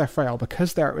 because they're frail,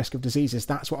 because they're at risk of diseases,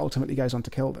 that's what ultimately goes on to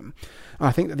kill them. And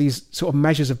I think that these sort of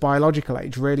measures of biological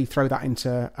age really throw that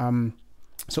into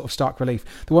sort of stark relief.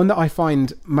 The one that I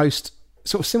find most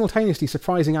sort of simultaneously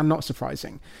surprising and not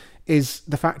surprising is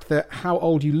the fact that how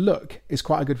old you look is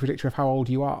quite a good predictor of how old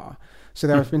you are. So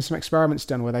there have been some experiments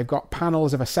done where they've got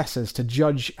panels of assessors to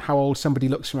judge how old somebody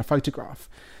looks from a photograph.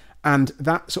 And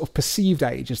that sort of perceived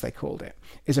age, as they called it,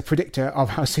 is a predictor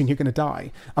of how soon you're going to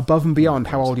die, above and beyond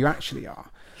how old you actually are.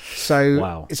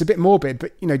 So It's a bit morbid,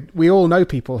 but we all know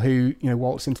people who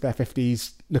waltz into their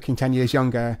 50s looking 10 years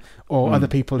younger, or other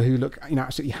people who look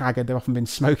absolutely haggard. They've often been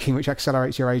smoking, which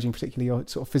accelerates your aging, particularly your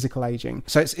sort of physical aging.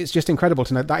 So it's just incredible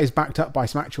to know that is backed up by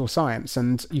some actual science,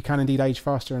 and you can indeed age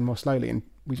faster and more slowly, and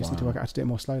we just need to work out how to do it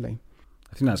more slowly.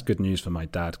 I think that's good news for my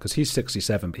dad, because he's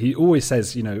 67. He always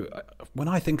says, when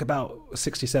I think about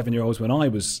 67-year-olds when I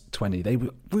was 20, they were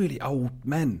really old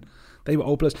men. They were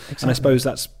old blokes. Exactly. And I suppose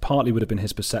that's partly would have been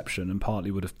his perception, and partly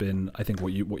would have been, I think,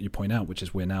 what you point out, which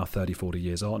is we're now 30, 40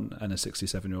 years on, and a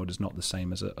 67-year-old is not the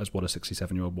same as what a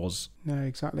 67-year-old was. No,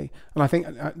 exactly. And I think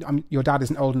your dad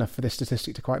isn't old enough for this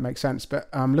statistic to quite make sense, but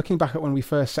looking back at when we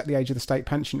first set the age of the state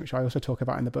pension, which I also talk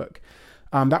about in the book,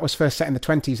 that was first set in the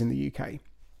 20s in the UK.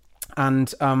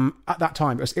 And at that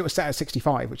time, it was set at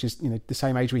 65, which is the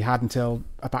same age we had until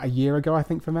about a year ago, I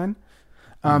think, for men.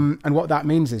 And what that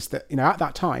means is that, at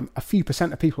that time, a few %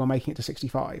 of people are making it to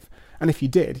 65. And if you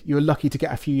did, you were lucky to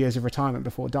get a few years of retirement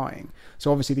before dying.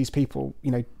 So obviously these people,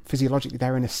 physiologically,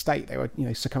 they're in a state, they were,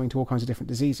 succumbing to all kinds of different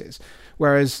diseases.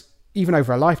 Whereas even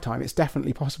over a lifetime, it's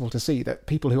definitely possible to see that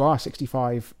people who are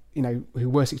 65, who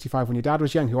were 65 when your dad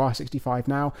was young, who are 65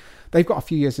 now, they've got a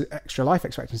few years of extra life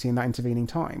expectancy in that intervening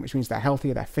time, which means they're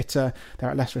healthier, they're fitter, they're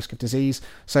at less risk of disease.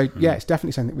 So yeah, it's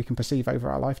definitely something that we can perceive over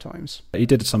our lifetimes. He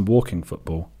did some walking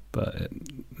football, but it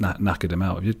knackered him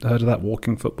out. Have you heard of that,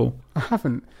 walking football? I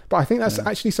haven't, but I think that's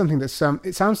actually something that's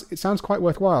it sounds quite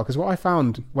worthwhile, because what I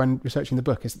found when researching the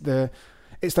book is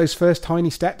it's those first tiny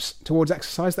steps towards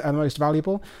exercise that are the most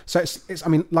valuable. So it's I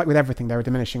mean, like with everything, there are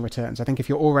diminishing returns. I think if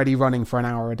you're already running for an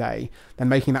hour a day, then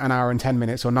making that an hour and 10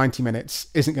 minutes or 90 minutes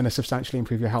isn't going to substantially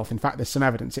improve your health. In fact, there's some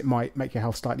evidence it might make your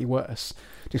health slightly worse,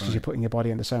 just because you're putting your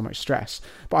body under so much stress.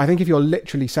 But I think if you're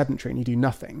literally sedentary and you do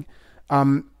nothing,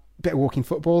 bit of walking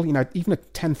football, even a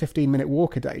 10-15 minute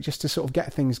walk a day, just to sort of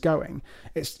get things going.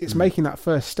 It's making that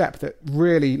first step that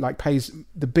really pays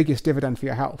the biggest dividend for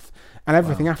your health. And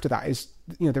everything after that is,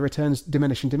 the returns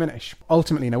diminish and diminish.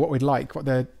 Ultimately, what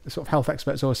the sort of health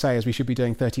experts always say is we should be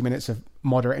doing 30 minutes of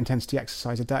moderate intensity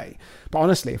exercise a day. But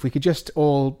honestly, if we could just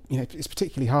all, it's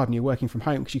particularly hard when you're working from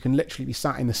home, because you can literally be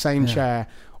sat in the same chair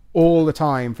all the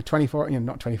time for 24,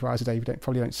 not 24 hours a day, you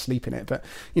probably don't sleep in it, but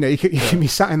you can be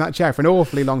sat in that chair for an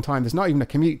awfully long time. There's not even a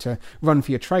commute to run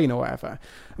for your train or whatever.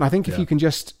 And I think if you can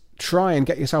just try and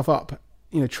get yourself up,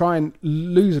 try and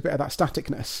lose a bit of that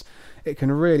staticness, it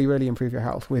can really, really improve your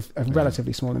health with a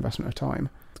relatively small investment of time.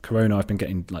 Corona, I've been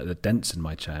getting like the dents in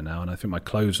my chair now, and I think my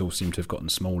clothes all seem to have gotten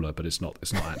smaller, but it's not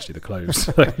actually the clothes.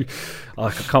 So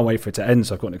I can't wait for it to end,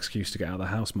 so I've got an excuse to get out of the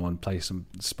house more and play some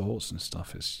sports and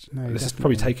stuff. This is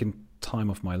probably taking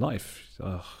time off my life.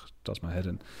 Does my head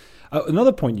in.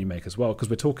 Another point you make as well, because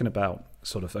we're talking about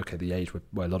sort of, the age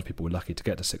where a lot of people were lucky to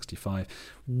get to 65.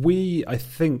 We, I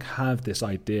think, have this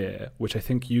idea, which I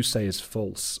think you say is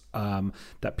false, that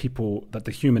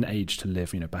the human age to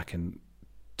live, back in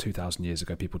 2,000 years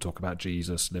ago, people talk about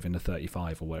Jesus living to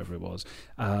 35 or whatever it was.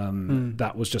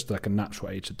 That was just like a natural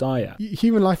age to die at.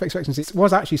 Human life expectancy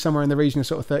was actually somewhere in the region of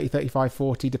sort of 30, 35,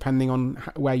 40, depending on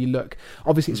where you look.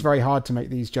 Obviously, it's very hard to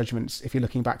make these judgments if you're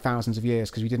looking back thousands of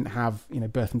years, because we didn't have,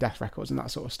 birth and death records and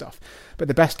that sort of stuff. But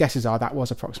the best guesses are that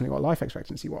was approximately what life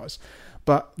expectancy was.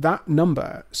 But that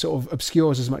number sort of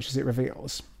obscures as much as it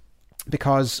reveals,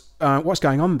 because what's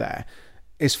going on there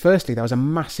is, firstly, there was a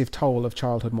massive toll of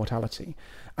childhood mortality.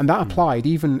 And that applied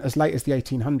even as late as the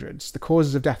 1800s. The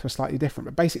causes of death were slightly different,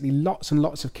 but basically lots and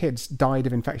lots of kids died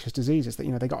of infectious diseases.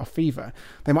 That they got a fever,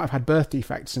 they might have had birth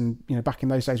defects, and back in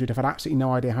those days we'd have had absolutely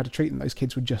no idea how to treat them. Those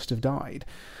kids would just have died.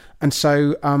 And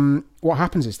so what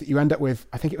happens is that you end up with,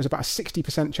 I think it was about a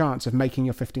 60% chance of making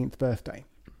your 15th birthday.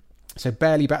 So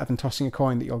barely better than tossing a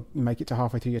coin that you make it to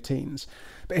halfway through your teens.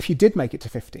 But if you did make it to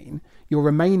 15, your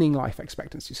remaining life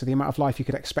expectancy, so the amount of life you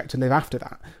could expect to live after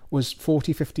that, was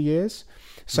 40, 50 years.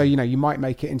 So, you might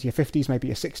make it into your 50s, maybe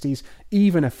your 60s.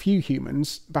 Even a few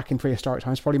humans back in prehistoric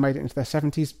times probably made it into their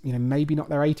 70s, maybe not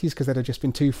their 80s, because they'd have just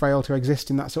been too frail to exist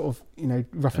in that sort of,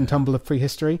 rough and tumble of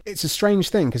prehistory. It's a strange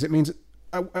thing, because it means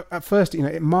at first,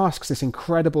 it masks this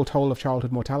incredible toll of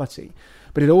childhood mortality.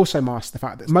 But it also masks the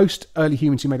fact that most early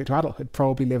humans who made it to adulthood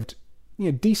probably lived,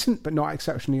 decent but not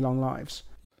exceptionally long lives.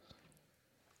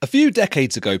 A few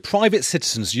decades ago, private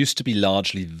citizens used to be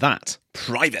largely that,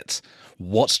 private.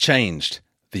 What's changed?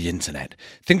 The internet.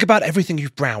 Think about everything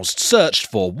you've browsed, searched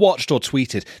for, watched or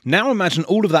tweeted. Now imagine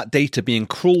all of that data being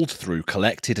crawled through,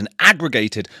 collected and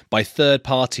aggregated by third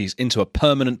parties into a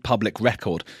permanent public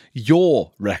record.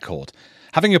 Your record.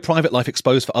 Having your private life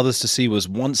exposed for others to see was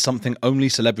once something only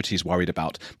celebrities worried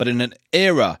about, but in an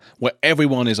era where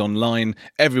everyone is online,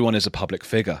 everyone is a public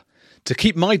figure. To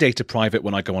keep my data private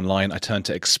when I go online, I turn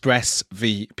to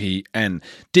ExpressVPN.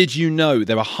 Did you know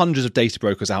there are hundreds of data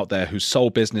brokers out there whose sole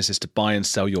business is to buy and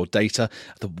sell your data?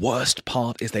 The worst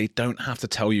part is they don't have to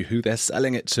tell you who they're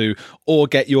selling it to or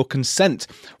get your consent.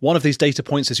 One of these data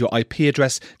points is your IP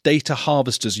address. Data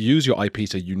harvesters use your IP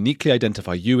to uniquely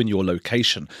identify you and your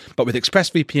location. But with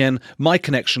ExpressVPN, my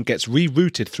connection gets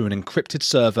rerouted through an encrypted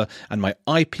server and my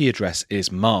IP address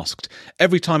is masked.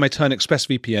 Every time I turn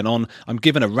ExpressVPN on, I'm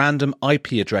given a random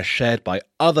IP address shared by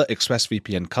other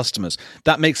ExpressVPN customers.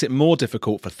 That makes it more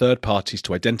difficult for third parties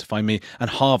to identify me and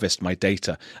harvest my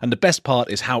data. And the best part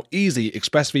is how easy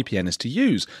ExpressVPN is to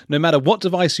use. No matter what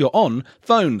device you're on,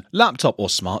 phone, laptop or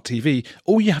smart TV,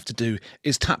 all you have to do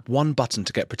is tap one button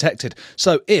to get protected.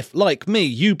 So if, like me,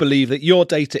 you believe that your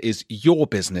data is your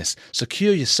business,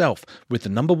 secure yourself with the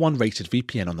 #1 rated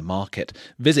VPN on the market.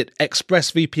 Visit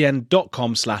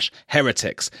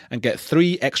expressvpn.com/heretics and get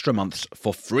 3 extra months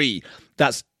for free.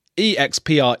 That's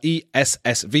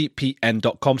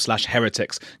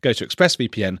expressvpn.com/heretics. Go to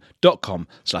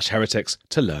expressvpn.com/heretics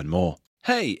to learn more.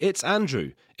 Hey, it's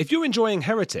Andrew. If you're enjoying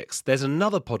Heretics, there's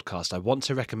another podcast I want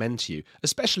to recommend to you,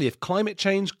 especially if climate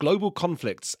change, global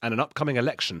conflicts, and an upcoming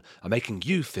election are making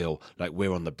you feel like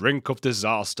we're on the brink of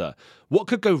disaster. What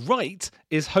Could Go Right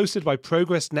is hosted by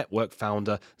Progress Network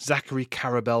founder Zachary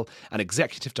Karabell and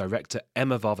executive director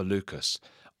Emma Varvaloucas.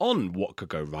 On What Could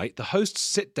Go Right, the hosts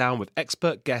sit down with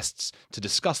expert guests to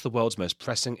discuss the world's most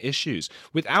pressing issues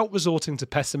without resorting to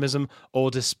pessimism or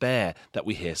despair that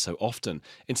we hear so often.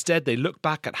 Instead, they look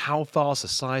back at how far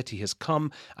society has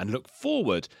come and look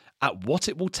forward at what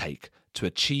it will take to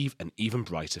achieve an even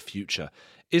brighter future.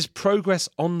 Is progress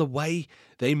on the way?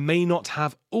 They may not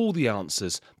have all the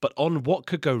answers, but on What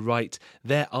Could Go Right,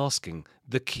 they're asking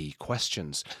the key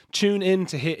questions. Tune in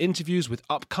to hear interviews with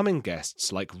upcoming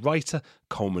guests like writer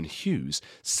Coleman Hughes,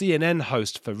 CNN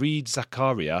host Fareed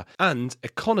Zakaria, and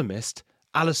economist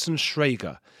Alison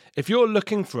Schrager. If you're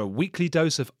looking for a weekly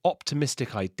dose of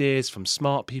optimistic ideas from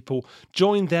smart people,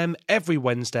 join them every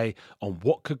Wednesday on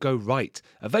What Could Go Right,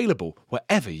 available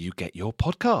wherever you get your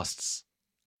podcasts.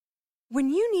 When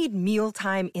you need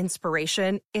mealtime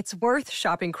inspiration, it's worth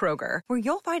shopping Kroger, where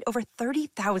you'll find over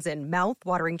 30,000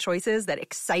 mouth-watering choices that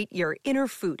excite your inner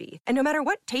foodie. And no matter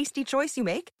what tasty choice you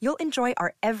make, you'll enjoy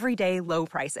our everyday low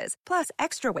prices, plus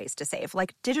extra ways to save,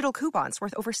 like digital coupons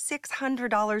worth over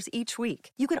 $600 each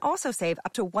week. You can also save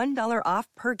up to $1 off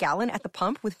per gallon at the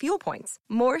pump with fuel points.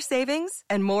 More savings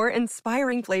and more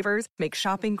inspiring flavors make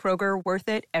shopping Kroger worth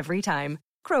it every time.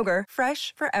 Kroger,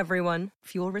 fresh for everyone.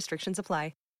 Fuel restrictions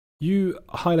apply. You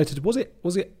highlighted, was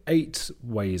it 8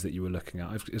 ways that you were looking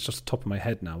at? It's just the top of my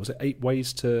head now. Was it 8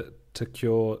 ways to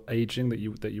cure aging that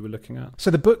you were looking at? So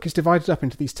the book is divided up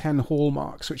into these 10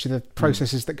 hallmarks, which are the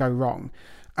processes that go wrong.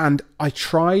 And I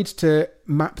tried to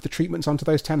map the treatments onto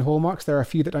those 10 hallmarks. There are a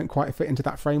few that don't quite fit into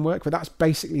that framework, but that's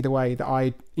basically the way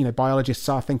that biologists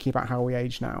are thinking about how we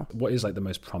age now. What is like the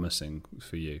most promising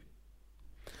for you?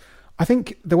 I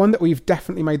think the one that we've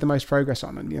definitely made the most progress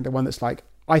on, and the one that's like,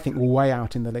 I think, way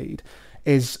out in the lead,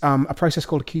 is a process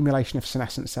called accumulation of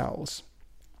senescent cells.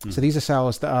 So these are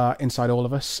cells that are inside all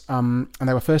of us, and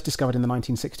they were first discovered in the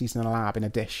 1960s in a lab in a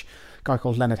dish. A guy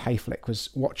called Leonard Hayflick was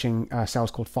watching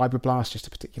cells called fibroblasts, just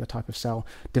a particular type of cell,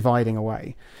 dividing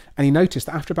away. And he noticed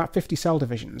that after about 50 cell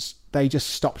divisions, they just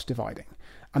stopped dividing.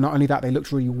 And not only that, they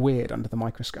looked really weird under the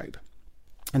microscope.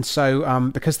 And so,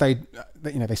 because they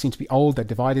seem to be old, they're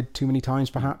divided too many times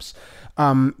perhaps,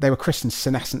 they were christened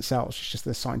senescent cells, which is just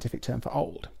the scientific term for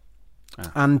old.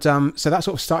 And so that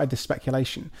sort of started this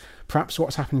speculation. Perhaps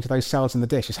what's happening to those cells in the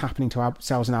dish is happening to our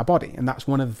cells in our body, and that's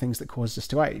one of the things that causes us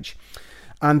to age.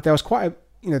 And there was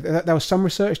there was some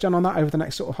research done on that over the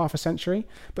next sort of half a century,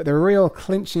 but the real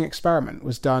clinching experiment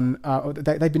was done,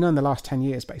 they've been done in the last 10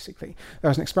 years basically. There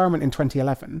was an experiment in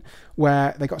 2011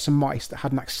 where they got some mice that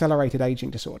had an accelerated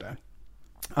aging disorder.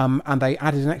 And they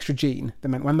added an extra gene that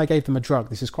meant when they gave them a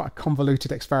drug, this is quite a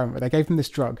convoluted experiment, but they gave them this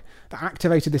drug that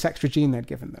activated this extra gene they'd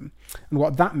given them. And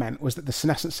what that meant was that the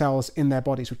senescent cells in their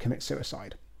bodies would commit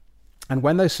suicide. And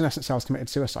when those senescent cells committed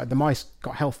suicide, the mice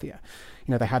got healthier.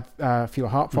 They had fewer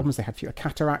heart problems, they had fewer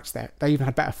cataracts, they even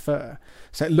had better fur.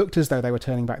 So it looked as though they were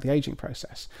turning back the aging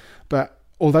process. But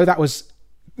although that was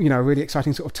a really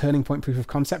exciting sort of turning point proof of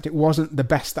concept, it wasn't the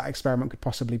best that experiment could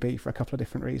possibly be for a couple of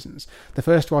different reasons. The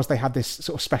first was they had this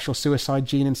sort of special suicide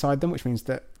gene inside them, which means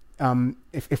that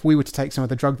if we were to take some of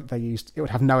the drug that they used, it would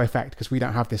have no effect because we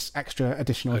don't have this extra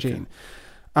additional gene.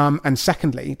 And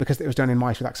secondly, because it was done in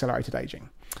mice with accelerated aging.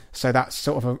 So that's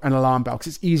sort of an alarm bell,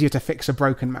 because it's easier to fix a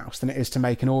broken mouse than it is to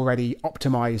make an already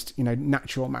optimized,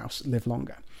 natural mouse live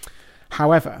longer.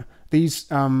 However, these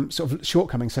sort of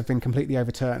shortcomings have been completely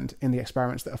overturned in the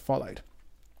experiments that have followed.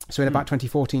 So in about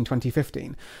 2014,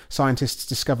 2015, scientists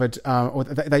discovered,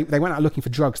 they went out looking for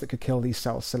drugs that could kill these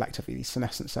cells selectively, these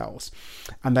senescent cells.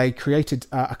 And they created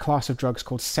a class of drugs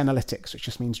called senolytics, which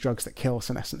just means drugs that kill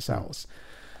senescent cells.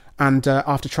 And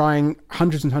after trying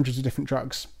hundreds and hundreds of different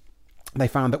drugs, they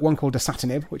found that one called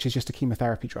dasatinib, which is just a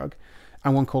chemotherapy drug,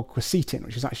 and one called quercetin,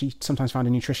 which is actually sometimes found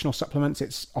in nutritional supplements.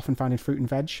 It's often found in fruit and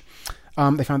veg.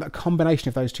 They found that a combination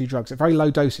of those two drugs at very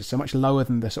low doses, so much lower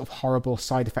than the sort of horrible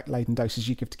side effect laden doses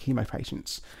you give to chemo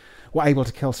patients, were able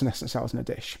to kill senescent cells in a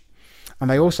dish. And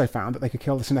they also found that they could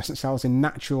kill the senescent cells in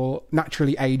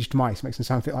naturally aged mice. It makes them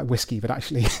sound a bit like whiskey, but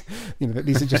actually, that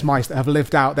these are just mice that have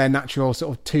lived out their natural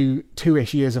sort of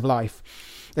two-ish years of life.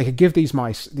 They could give these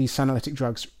mice these senolytic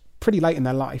drugs pretty late in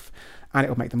their life, and it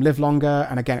would make them live longer.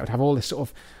 And again, it would have all this sort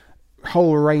of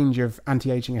whole range of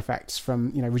anti-aging effects,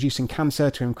 from reducing cancer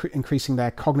to increasing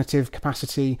their cognitive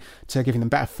capacity to giving them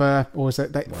better fur. Or is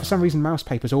that for some reason mouse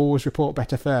papers always report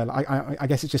better fur? I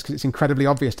guess it's just because it's incredibly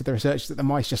obvious to the researchers that the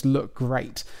mice just look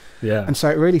great. Yeah. And so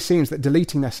it really seems that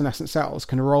deleting their senescent cells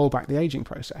can roll back the aging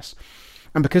process.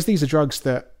 And because these are drugs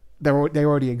that they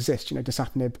already exist,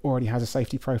 dasatinib already has a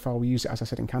safety profile. We use it, as I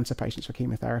said, in cancer patients for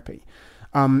chemotherapy.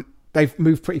 They've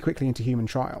moved pretty quickly into human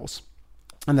trials.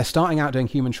 And they're starting out doing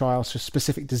human trials for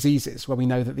specific diseases where we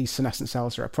know that these senescent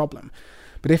cells are a problem.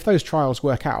 But if those trials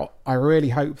work out, I really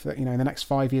hope that, in the next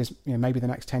 5 years, maybe the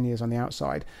next 10 years on the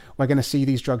outside, we're going to see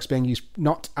these drugs being used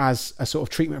not as a sort of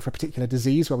treatment for a particular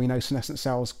disease where we know senescent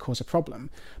cells cause a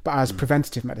problem, but as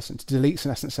preventative medicine to delete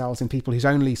senescent cells in people whose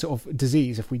only sort of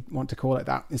disease, if we want to call it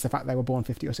that, is the fact they were born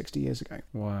 50 or 60 years ago.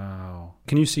 Wow.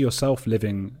 Can you see yourself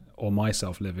living, or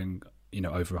myself living,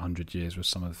 over 100 years with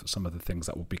some of the things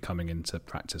that will be coming into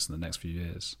practice in the next few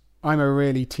years? I'm a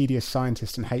really tedious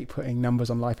scientist and hate putting numbers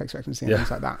on life expectancy and things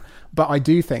like that. But I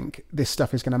do think this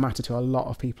stuff is going to matter to a lot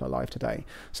of people alive today.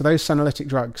 So those senolytic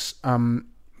drugs,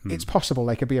 it's possible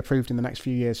they could be approved in the next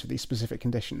few years for these specific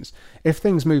conditions. If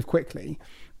things move quickly,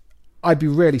 I'd be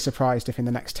really surprised if in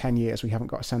the next 10 years we haven't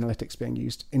got senolytics being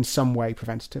used in some way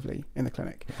preventatively in the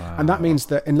clinic. Wow. And that means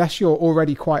that unless you're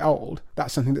already quite old,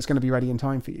 that's something that's going to be ready in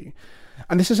time for you.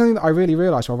 And this is something that I really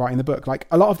realised while writing the book. Like,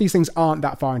 a lot of these things aren't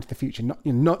that far into the future.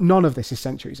 None of this is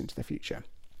centuries into the future.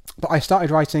 But I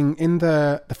started writing in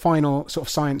the final sort of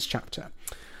science chapter.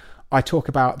 I talk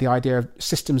about the idea of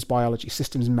systems biology,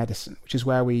 systems medicine, which is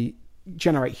where we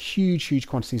generate huge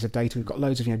quantities of data. We've got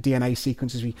loads of DNA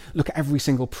sequences. We look at every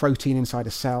single protein inside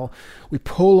a cell. We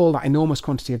pull all that enormous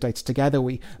quantity of data together.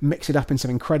 We mix it up in some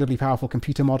incredibly powerful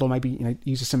computer model, maybe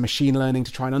uses some machine learning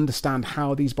to try and understand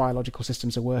how these biological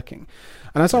systems are working.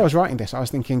 And as I was writing this, I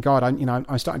was thinking, God,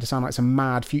 I'm starting to sound like some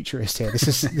mad futurist here.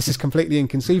 This is completely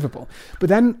inconceivable. But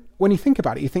then when you think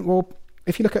about it, you think, well,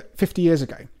 if you look at 50 years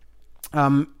ago,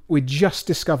 we just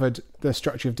discovered the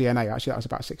structure of DNA. Actually, that was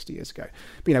about 60 years ago.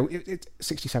 But, it's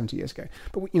 60, 70 years ago.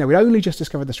 But, we only just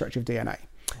discovered the structure of DNA.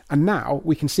 And now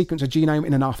we can sequence a genome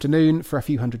in an afternoon for a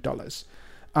few $100s.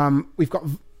 We've got,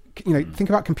 think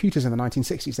about computers in the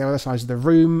 1960s. They were the size of the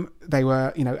room. They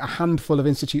were, a handful of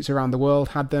institutes around the world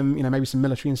had them, maybe some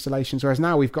military installations. Whereas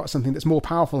now we've got something that's more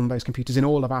powerful than those computers in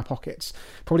all of our pockets.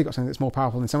 Probably got something that's more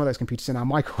powerful than some of those computers in our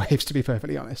microwaves, to be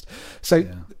perfectly honest. So,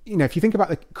 if you think about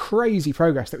the crazy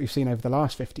progress that we've seen over the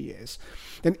last 50 years,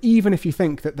 then even if you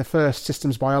think that the first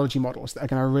systems biology models that are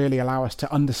going to really allow us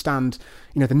to understand,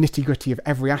 the nitty-gritty of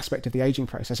every aspect of the aging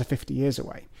process are 50 years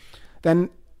away, then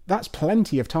that's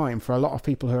plenty of time for a lot of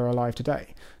people who are alive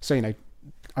today. So,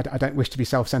 I don't wish to be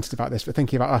self-centered about this, but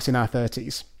thinking about us in our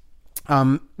 30s,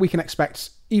 we can expect,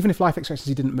 even if life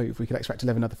expectancy didn't move, we could expect to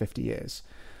live another 50 years.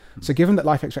 So given that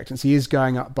life expectancy is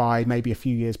going up by maybe a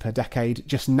few years per decade,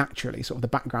 just naturally, sort of the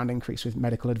background increase with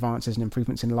medical advances and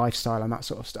improvements in lifestyle and that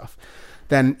sort of stuff,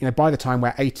 then, by the time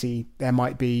we're 80, there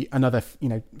might be another,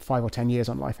 5 or 10 years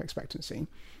on life expectancy,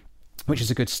 which is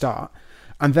a good start.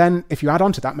 And then if you add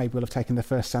on to that, maybe we'll have taken the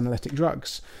first senolytic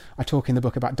drugs. I talk in the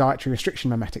book about dietary restriction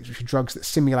mimetics, which are drugs that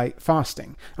simulate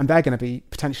fasting, and they're going to be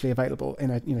potentially available in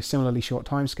a similarly short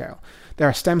timescale. There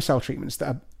are stem cell treatments that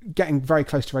are getting very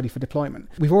close to ready for deployment.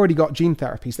 We've already got gene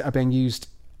therapies that are being used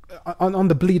on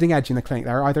the bleeding edge in the clinic.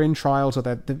 They're either in trials or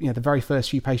the very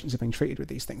first few patients have been treated with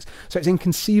these things. So it's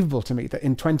inconceivable to me that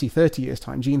in 20, 30 years'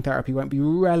 time, gene therapy won't be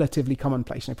relatively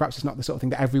commonplace. Perhaps it's not the sort of thing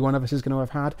that every one of us is going to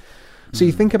have had. So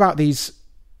you think about these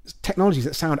technologies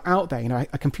that sound out there,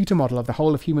 a computer model of the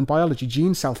whole of human biology,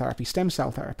 gene cell therapy, stem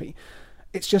cell therapy.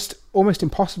 It's just almost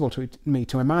impossible to me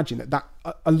to imagine that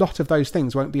a lot of those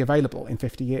things won't be available in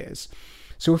 50 years.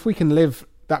 So if we can live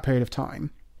that period of time,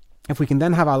 if we can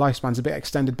then have our lifespans a bit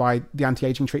extended by the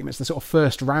anti-aging treatments, the sort of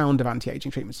first round of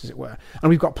anti-aging treatments, as it were, and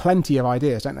we've got plenty of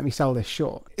ideas, don't let me sell this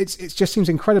short. It just seems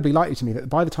incredibly likely to me that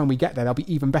by the time we get there, there'll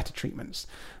be even better treatments.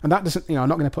 And that doesn't, I'm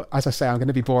not going to put, as I say, I'm going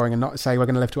to be boring and not say we're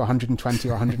going to live to 120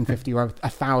 or 150 or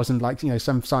 1,000, like,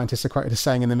 some scientists are quoted as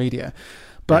saying in the media.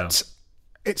 But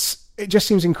it just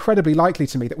seems incredibly likely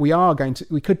to me that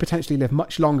we could potentially live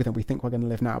much longer than we think we're going to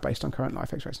live now based on current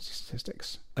life expectancy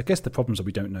statistics. I guess the problems that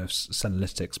we don't know if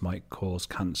senolytics might cause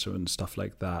cancer and stuff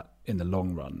like that in the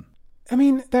long run. I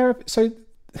mean, there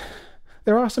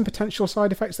are some potential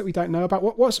side effects that we don't know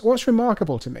about. What's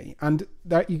remarkable to me, and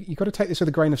you've got to take this with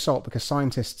a grain of salt, because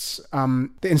scientists, the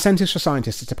incentives for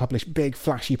scientists is to publish big,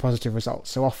 flashy, positive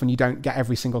results. So often you don't get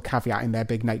every single caveat in their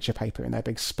big Nature paper, in their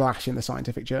big splash in the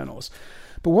scientific journals.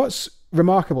 But what's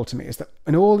remarkable to me is that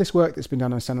in all this work that's been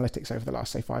done on senolytics over the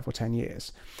last, say, 5 or 10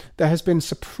 years, there has been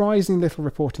surprisingly little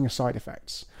reporting of side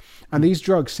effects. And these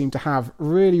drugs seem to have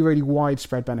really, really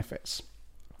widespread benefits.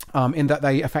 In that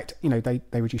they affect,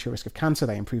 they reduce your risk of cancer,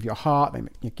 they improve your heart,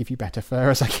 they give you better fur,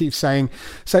 as I keep saying.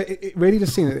 So it really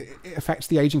does seem that it affects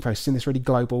the aging process in this really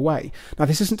global way. Now,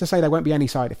 this isn't to say there won't be any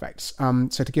side effects.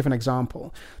 So to give an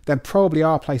example, there probably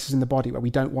are places in the body where we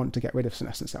don't want to get rid of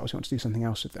senescent cells, we want to do something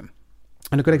else with them.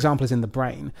 And a good example is in the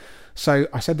brain. So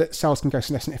I said that cells can go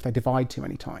senescent if they divide too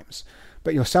many times.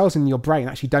 But your cells in your brain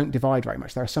actually don't divide very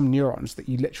much. There are some neurons that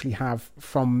you literally have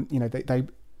from,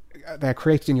 they're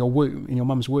created in your womb, in your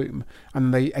mum's womb,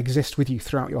 and they exist with you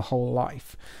throughout your whole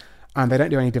life. And they don't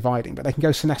do any dividing, but they can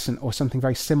go senescent or something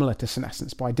very similar to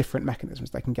senescence by different mechanisms.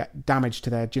 They can get damage to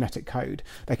their genetic code.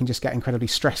 They can just get incredibly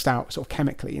stressed out sort of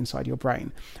chemically inside your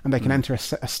brain. And they can enter a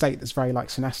state that's very like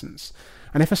senescence.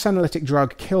 And if a senolytic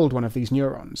drug killed one of these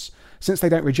neurons, since they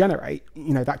don't regenerate,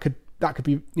 that could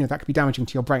be damaging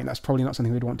to your brain. That's probably not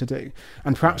something we'd want to do.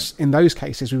 And perhaps in those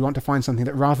cases, we want to find something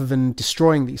that rather than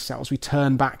destroying these cells, we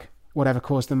turn back whatever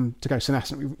caused them to go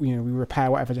senescent. We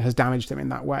repair whatever has damaged them in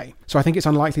that way. So I think it's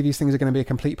unlikely these things are going to be a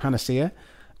complete panacea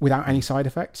without any side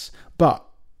effects. But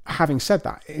having said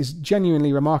that, it is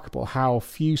genuinely remarkable how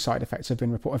few side effects have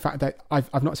been reported. In fact,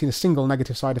 I've not seen a single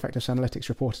negative side effect of senolytics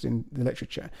reported in the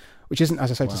literature, which isn't,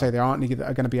 as I say, to say there aren't any that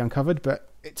are going to be uncovered, but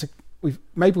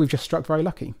we've just struck very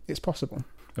lucky. It's possible.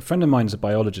 A friend of mine is a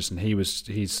biologist, and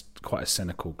he's quite a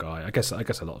cynical guy. I guess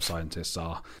a lot of scientists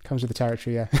are. Comes with the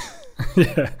territory, yeah.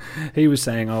 Yeah. He was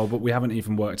saying, but we haven't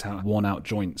even worked out worn out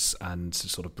joints and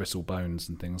sort of brittle bones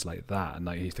and things like that. And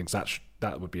he thinks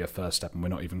that would be a first step, and we're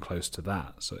not even close to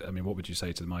that. So, I mean, what would you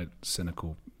say to my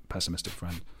cynical, pessimistic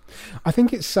friend? I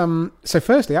think it's so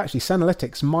firstly, actually,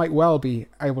 senolytics might well be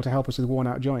able to help us with worn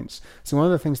out joints. So one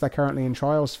of the things they're currently in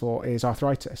trials for is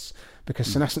arthritis, because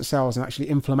senescent cells and actually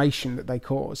inflammation that they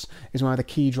cause is one of the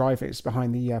key drivers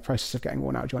behind the process of getting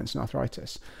worn out joints and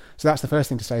arthritis. So that's the first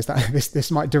thing to say, is that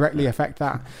this might directly affect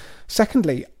that.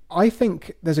 Secondly, I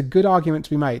think there's a good argument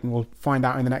to be made, and we'll find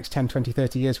out in the next 10, 20,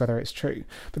 30 years whether it's true,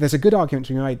 but there's a good argument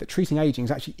to be made that treating aging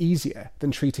is actually easier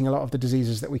than treating a lot of the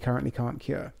diseases that we currently can't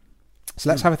cure. So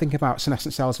let's have a think about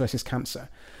senescent cells versus cancer.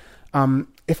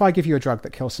 If I give you a drug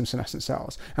that kills some senescent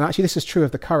cells, and actually this is true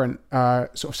of the current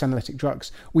sort of senolytic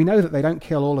drugs, we know that they don't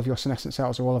kill all of your senescent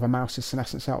cells or all of a mouse's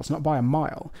senescent cells, not by a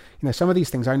mile. You know, some of these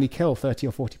things only kill 30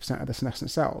 or 40% of the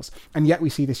senescent cells, and yet we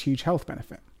see this huge health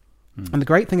benefit. And the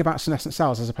great thing about senescent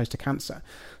cells as opposed to cancer,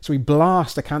 so we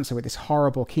blast a cancer with this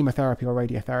horrible chemotherapy or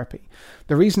radiotherapy.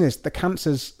 The reason is the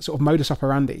cancer's sort of modus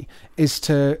operandi is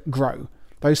to grow.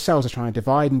 Those cells are trying to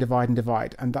divide and divide and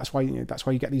divide, and that's why you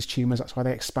get these tumours. That's why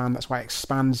they expand. That's why it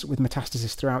expands with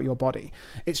metastasis throughout your body.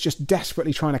 It's just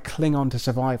desperately trying to cling on to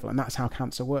survival, and that's how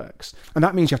cancer works. And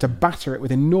that means you have to batter it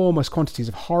with enormous quantities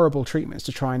of horrible treatments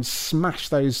to try and smash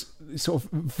those sort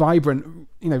of vibrant,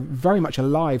 very much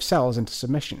alive cells into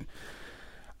submission.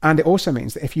 And it also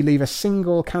means that if you leave a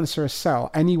single cancerous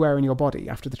cell anywhere in your body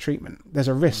after the treatment, there's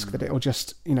a risk that it will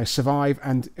just, survive,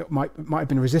 and it might have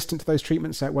been resistant to those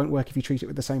treatments, so it won't work if you treat it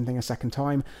with the same thing a second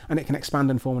time, and it can expand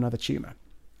and form another tumour.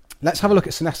 Let's have a look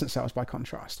at senescent cells by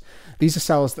contrast. These are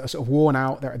cells that are sort of worn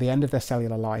out, they're at the end of their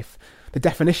cellular life. The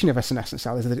definition of a senescent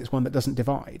cell is that it's one that doesn't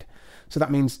divide. So that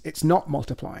means it's not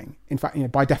multiplying. In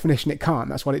fact, by definition, it can't.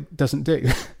 That's what it doesn't do.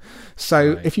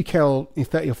 So if you kill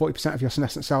 30 or 40% of your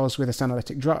senescent cells with a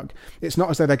senolytic drug, it's not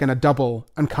as though they're going to double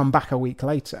and come back a week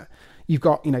later. You've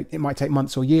got, it might take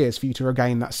months or years for you to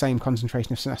regain that same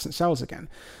concentration of senescent cells again.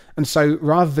 And so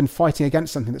rather than fighting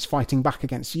against something that's fighting back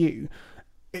against you,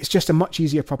 it's just a much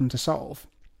easier problem to solve.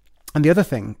 And the other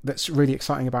thing that's really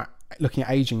exciting about looking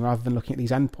at aging rather than looking at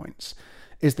these endpoints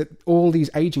is that all these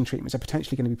aging treatments are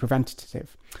potentially going to be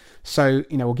preventative. So,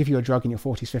 we'll give you a drug in your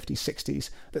 40s, 50s, 60s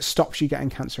that stops you getting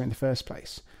cancer in the first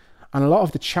place. And a lot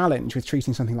of the challenge with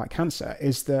treating something like cancer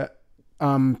is that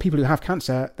people who have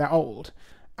cancer, they're old.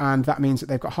 And that means that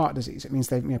they've got heart disease. It means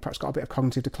they've perhaps got a bit of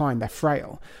cognitive decline. They're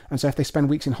frail. And so if they spend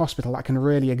weeks in hospital, that can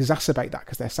really exacerbate that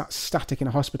because they're sat static in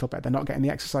a hospital bed. They're not getting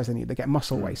the exercise they need. They get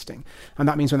muscle wasting. And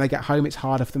that means when they get home, it's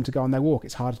harder for them to go on their walk.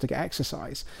 It's harder to get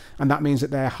exercise. And that means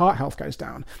that their heart health goes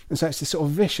down. And so it's this sort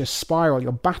of vicious spiral.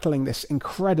 You're battling this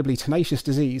incredibly tenacious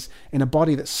disease in a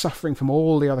body that's suffering from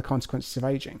all the other consequences of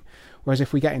aging. Whereas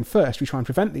if we get in first, we try and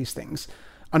prevent these things.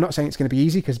 I'm not saying it's going to be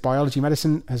easy because biology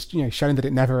medicine has shown that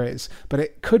it never is, but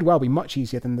it could well be much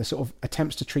easier than the sort of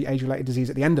attempts to treat age-related disease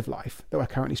at the end of life that we're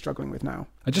currently struggling with now.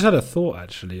 I just had a thought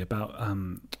actually about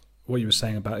what you were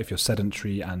saying about if you're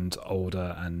sedentary and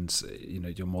older and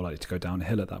you're more likely to go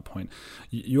downhill at that point.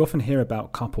 You often hear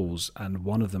about couples and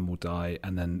one of them will die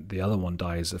and then the other one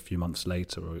dies a few months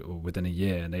later or within a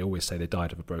year, and they always say they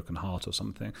died of a broken heart or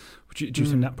something. Do you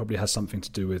think that probably has something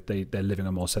to do with they're living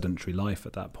a more sedentary life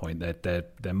at that point?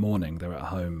 They're mourning, they're at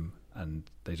home, and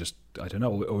they just, I don't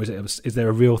know, or is there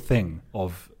a real thing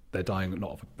of they're dying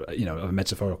not of a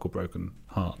metaphorical broken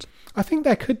heart? I think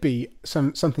there could be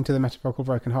something to the metaphorical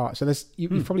broken heart. So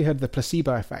you've probably heard of the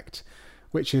placebo effect,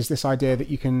 which is this idea that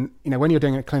you can, when you're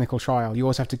doing a clinical trial, you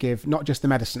always have to give not just the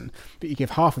medicine, but you give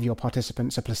half of your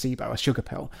participants a placebo, a sugar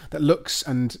pill that looks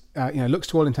looks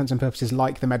to all intents and purposes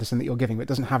like the medicine that you're giving, but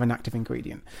doesn't have an active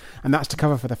ingredient. And that's to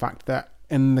cover for the fact that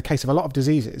in the case of a lot of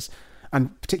diseases,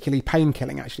 and particularly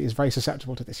painkilling actually is very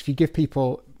susceptible to this. If you give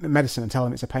people medicine and tell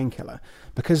them it's a painkiller,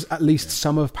 because at least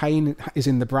some of pain is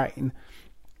in the brain,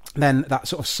 then that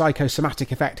sort of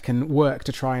psychosomatic effect can work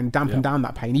to try and dampen down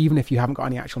that pain, even if you haven't got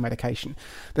any actual medication.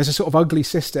 There's a sort of ugly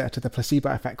sister to the placebo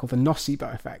effect called the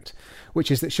nocebo effect,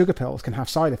 which is that sugar pills can have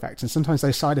side effects, and sometimes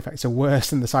those side effects are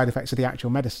worse than the side effects of the actual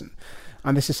medicine.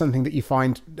 And this is something that you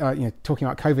find, talking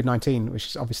about COVID-19, which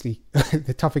is obviously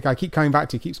the topic I keep coming back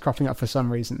to, keeps cropping up for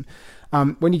some reason.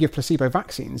 When you give placebo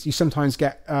vaccines, you sometimes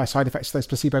get side effects to those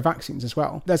placebo vaccines as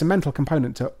well. There's a mental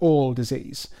component to all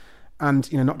disease. and,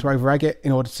 you know, not to over-egg it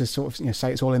in order to sort of, you know,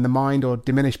 say it's all in the mind or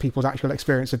diminish people's actual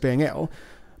experience of being ill.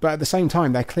 But at the same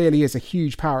time, there clearly is a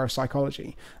huge power of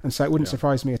psychology. And so it wouldn't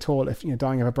surprise me at all if, you know,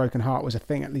 dying of a broken heart was a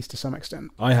thing, at least to some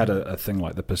extent. I had a thing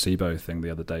like the placebo thing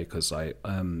the other day because I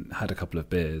had a couple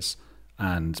of beers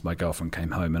and my girlfriend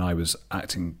came home and I was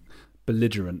acting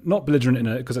belligerent. Not belligerent in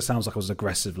a, because it sounds like I was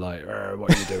aggressive, like,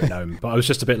 what are you doing home? But I was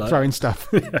just a bit like... throwing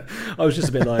stuff. I was just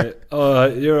a bit like, oh,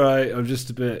 you're right. I'm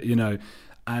just a bit, you know.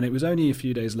 And it was only a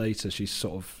few days later she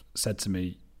sort of said to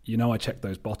me, you know, I checked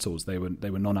those bottles. They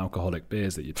were non-alcoholic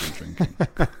beers that you'd been drinking.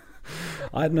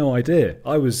 I had no idea.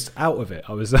 I was out of it.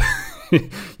 I was.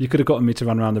 You could have gotten me to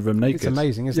run around the room naked. It's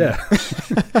amazing, isn't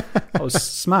it? I was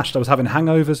smashed. I was having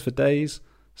hangovers for days.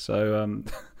 So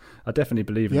I definitely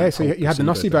believe in that. Yeah, so you had the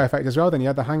nocebo effect as well. Then you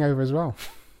had the hangover as well.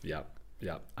 Yeah.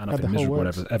 And I've been miserable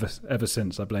ever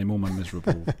since. I blame all my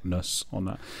miserableness on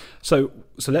that. So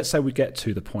let's say we get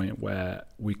to the point where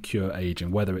we cure aging,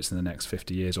 whether it's in the next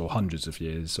 50 years or hundreds of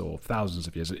years or thousands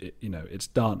of years, it's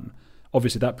done.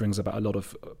 Obviously, that brings about a lot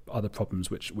of other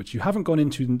problems, which you haven't gone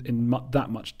into in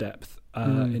that much depth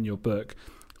in your book.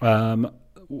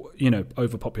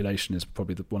 Overpopulation is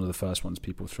probably one of the first ones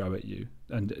people throw at you,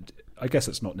 and I guess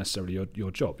it's not necessarily your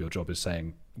job. Your job is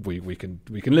saying we can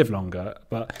live longer.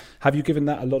 But have you given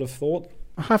that a lot of thought?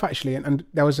 I have actually, and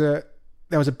there was a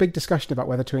big discussion about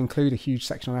whether to include a huge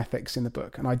section on ethics in the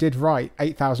book, and I did write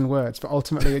 8,000 words, but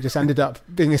ultimately it just ended up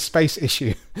being a space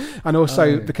issue, and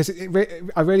also because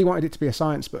I really wanted it to be a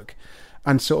science book,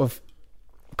 and sort of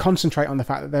concentrate on the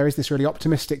fact that there is this really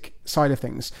optimistic side of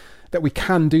things, that we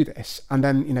can do this. And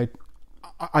then, you know,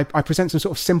 I present some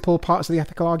sort of simple parts of the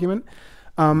ethical argument,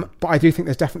 but I do think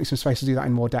there's definitely some space to do that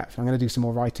in more depth. I'm going to do some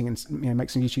more writing and, you know, make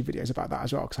some YouTube videos about that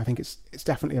as well, because I think it's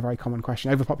definitely a very common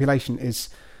question. Overpopulation is,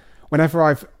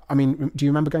 whenever do you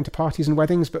remember going to parties and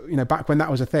weddings? But, you know, back when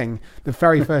that was a thing, the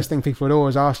very first thing people would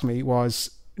always ask me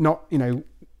was not, you know,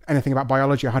 anything about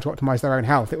biology or how to optimize their own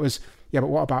health. It was, yeah, but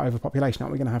what about overpopulation?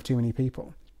 Aren't we going to have too many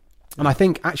people? And I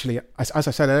think, actually, as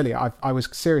I said earlier, I was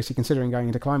seriously considering going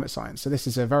into climate science. So this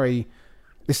is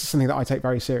something that I take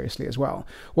very seriously as well.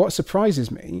 What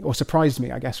surprised me,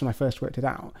 I guess, when I first worked it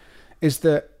out, is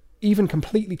that even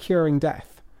completely curing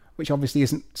death, which obviously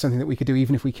isn't something that we could do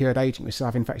even if we cured aging, we still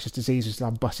have infectious diseases, we still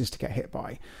have buses to get hit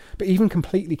by, but even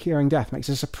completely curing death makes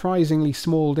a surprisingly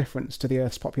small difference to the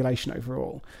Earth's population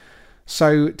overall.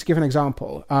 So, to give an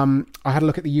example, I had a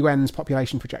look at the UN's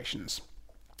population projections.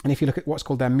 And if you look at what's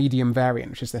called their medium variant,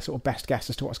 which is their sort of best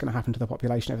guess as to what's going to happen to the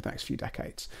population over the next few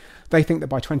decades, they think that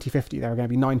by 2050 there are going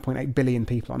to be 9.8 billion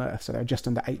people on Earth, so they're just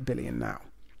under 8 billion now,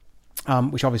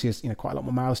 which obviously is, you know, quite a lot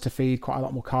more mouths to feed, quite a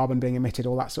lot more carbon being emitted,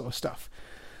 all that sort of stuff.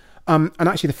 And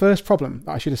actually, the first problem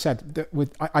that I should have said, that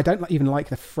I don't even like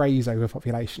the phrase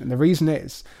overpopulation, and the reason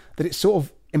is that it sort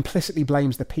of implicitly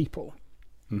blames the people.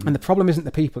 And the problem isn't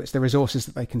the people, it's the resources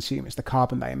that they consume, it's the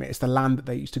carbon they emit, it's the land that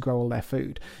they use to grow all their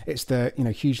food, it's the, you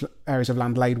know, huge areas of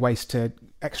land laid waste to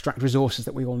extract resources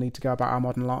that we all need to go about our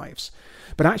modern lives.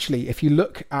 But actually, if you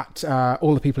look at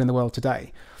all the people in the world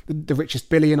today, the richest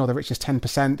billion or the richest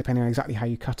 10%, depending on exactly how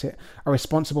you cut it, are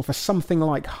responsible for something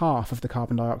like half of the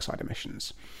carbon dioxide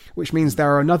emissions, which means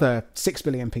there are another 6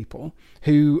 billion people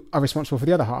who are responsible for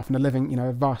the other half and are living, you know,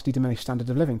 a vastly diminished standard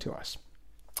of living to us.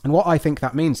 And what I think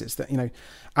that means is that, you know,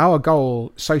 our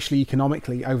goal socially,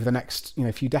 economically over the next, you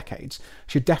know, few decades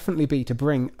should definitely be to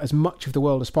bring as much of the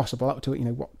world as possible up to, you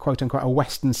know, what, quote unquote, a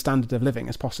Western standard of living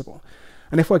as possible.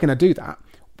 And if we're going to do that,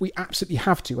 we absolutely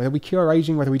have to, whether we cure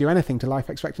aging, whether we do anything to life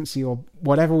expectancy or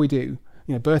whatever we do,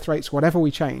 you know, birth rates, whatever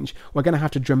we change, we're going to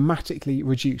have to dramatically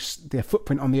reduce the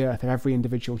footprint on the earth of every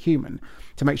individual human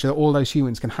to make sure that all those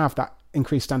humans can have that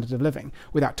increased standard of living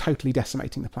without totally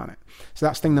decimating the planet. So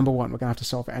that's thing number one. We're going to have to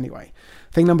solve it anyway.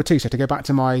 Thing number two, so to go back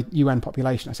to my UN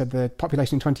population, I said the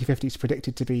population in 2050 is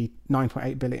predicted to be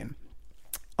 9.8 billion.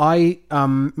 I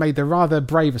made the rather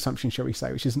brave assumption, shall we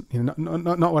say, which is, you know,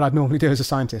 not what I'd normally do as a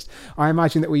scientist. I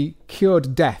imagine that we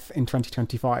cured death in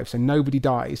 2025, so nobody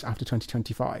dies after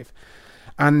 2025.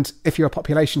 And if you're a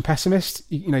population pessimist,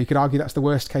 you know, you could argue that's the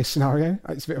worst case scenario.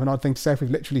 It's a bit of an odd thing to say if we've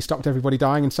literally stopped everybody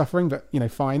dying and suffering, but, you know,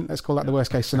 fine, let's call that the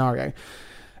worst case scenario.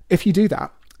 If you do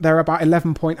that, there are about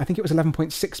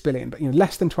 11.6 billion, but, you know,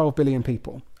 less than 12 billion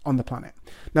people on the planet.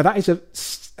 Now, that is a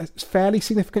fairly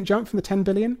significant jump from the 10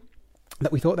 billion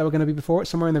that we thought there were going to be before.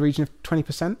 It's somewhere in the region of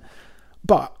 20%.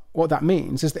 But what that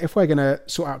means is that if we're going to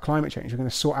sort out climate change, we're going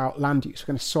to sort out land use,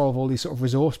 we're going to solve all these sort of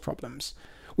resource problems,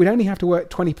 we'd only have to work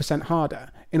 20% harder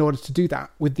in order to do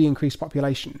that with the increased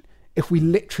population. If we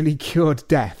literally cured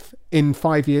death in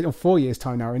 5 years or 4 years'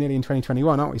 time now, we're nearly in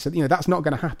 2021, aren't we? So, you know, that's not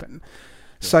going to happen. Yeah.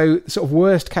 So, the sort of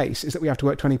worst case is that we have to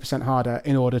work 20% harder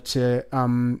in order to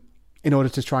in order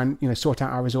to try and, you know, sort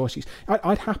out our resource use.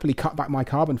 I'd happily cut back my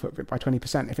carbon footprint by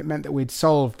 20% if it meant that we'd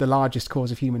solved the largest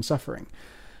cause of human suffering.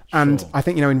 And I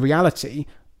think, you know, in reality,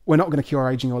 we're not going to cure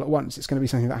aging all at once. It's going to be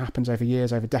something that happens over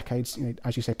years, over decades, you know,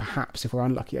 as you say, perhaps if we're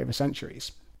unlucky, over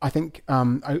centuries. I think,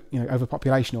 you know,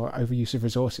 overpopulation or overuse of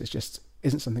resources just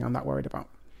isn't something I'm that worried about.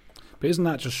 But isn't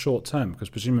that just short term? Because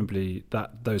presumably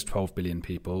those 12 billion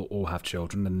people all have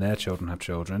children, and their children have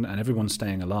children, and everyone's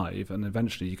staying alive. And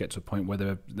eventually you get to a point where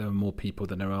there are more people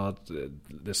than there are.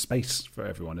 There's space for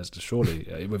everyone, is there,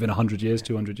 surely, within 100 years,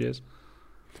 200 years?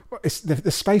 Well,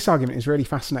 the space argument is really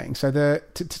fascinating. So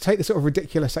to take the sort of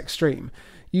ridiculous extreme,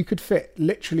 you could fit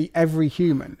literally every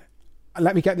human.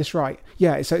 Let me get this right.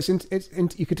 Yeah, so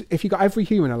you could, if you got every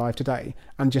human alive today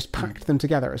and just packed them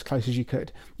together as close as you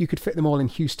could fit them all in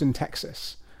Houston,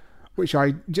 Texas,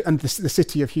 and the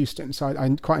city of Houston. So I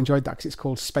quite enjoyed that because it's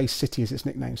called Space City as its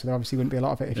nickname. So there obviously wouldn't be a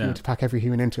lot of it if you were to pack every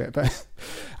human into it. But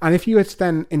and if you were to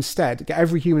then instead get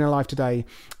every human alive today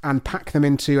and pack them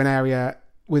into an area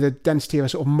with a density of a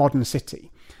sort of modern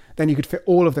city, then you could fit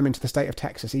all of them into the state of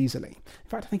Texas easily. In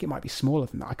fact, I think it might be smaller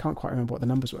than that. I can't quite remember what the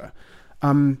numbers were.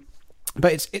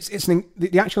 But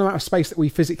the actual amount of space that we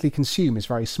physically consume is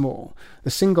very small.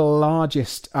 The single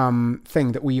largest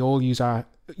thing that we all use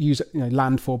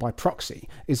land for by proxy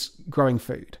is growing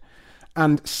food,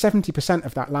 and 70%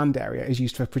 of that land area is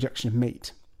used for production of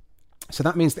meat. So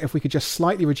that means that if we could just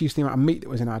slightly reduce the amount of meat that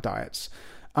was in our diets,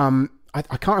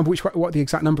 I can't remember what the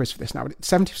exact number is for this now, but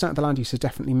 70% of the land use is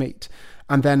definitely meat.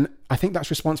 And then I think that's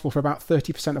responsible for about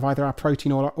 30% of either our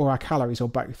protein or our calories, or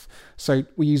both. So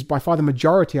we use by far the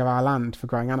majority of our land for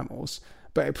growing animals,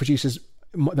 but it produces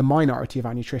the minority of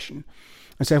our nutrition.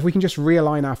 And so if we can just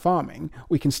realign our farming,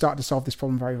 we can start to solve this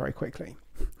problem very, very quickly.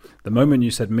 The moment you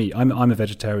said meat, I'm a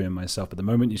vegetarian myself, but the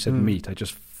moment you said meat, I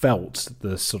just felt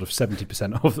the sort of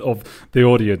 70% of the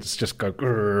audience just go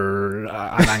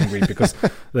I'm angry because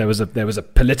there was a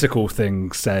political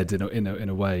thing said in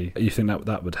a way. You think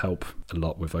that would help a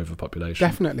lot with overpopulation?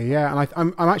 Definitely, yeah.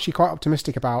 And I'm actually quite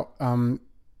optimistic about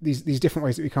these different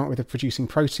ways that we come up with of producing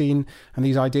protein, and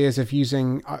these ideas of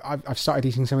using. I've started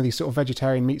eating some of these sort of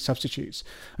vegetarian meat substitutes,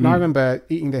 and I remember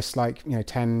eating this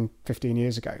 10, 15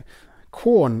 years ago.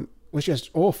 Corn was just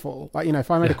awful. If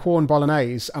I made a corn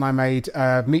bolognese and I made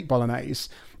meat bolognese,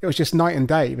 it was just night and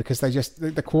day, because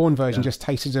the corn version just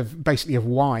tasted of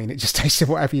wine. It just tasted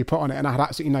whatever you put on it, and it had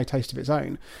absolutely no taste of its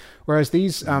own. Whereas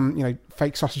these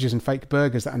fake sausages and fake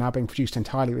burgers that are now being produced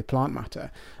entirely with plant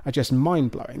matter are just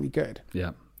mind-blowingly good.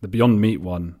 Yeah, the Beyond Meat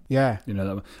one. Yeah,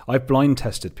 I've blind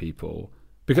tested people.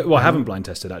 I haven't blind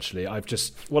tested actually. I've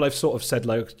sort of said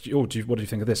what do you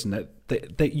think of this? And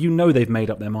they've made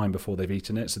up their mind before they've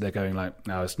eaten it, so they're going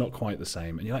no, it's not quite the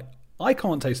same. And you're like, I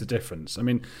can't taste the difference. I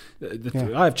mean,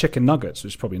 I have chicken nuggets,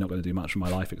 which is probably not going to do much for my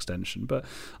life extension, but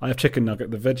I have the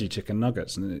veggie chicken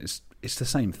nuggets, and it's the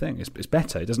same thing. It's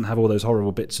better. It doesn't have all those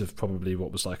horrible bits of probably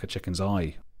what was like a chicken's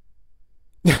eye.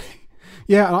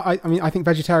 Yeah, I think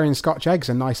vegetarian Scotch eggs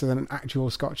are nicer than actual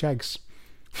Scotch eggs.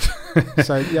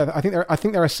 So yeah, I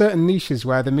think there are certain niches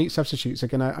where the meat substitutes are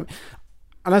gonna,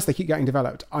 and as they keep getting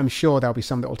developed, I'm sure there'll be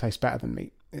some that will taste better than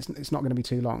meat. It's not going to be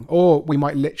too long, or we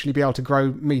might literally be able to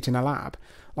grow meat in a lab.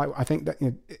 I think that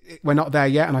we're not there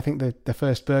yet, and I think the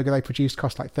first burger they produced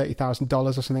cost like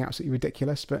 $30,000 or something absolutely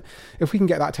ridiculous. But if we can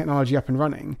get that technology up and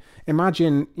running,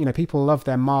 imagine people love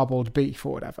their marbled beef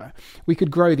or whatever. We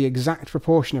could grow the exact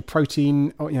proportion of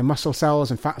protein, or muscle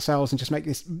cells and fat cells, and just make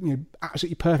this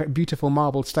absolutely perfect, beautiful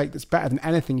marbled steak that's better than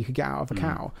anything you could get out of a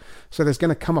cow. So there's going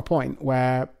to come a point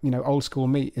where old school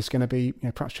meat is going to be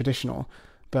perhaps traditional,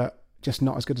 but just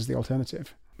not as good as the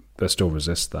alternative. They'll still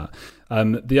resist that.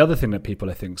 The other thing that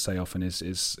people I think say often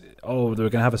is we're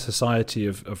going to have a society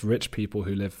of rich people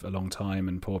who live a long time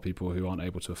and poor people who aren't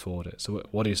able to afford it. So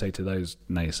what do you say to those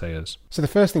naysayers? So the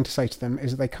first thing to say to them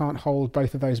is that they can't hold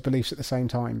both of those beliefs at the same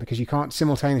time, because you can't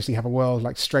simultaneously have a world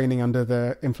straining under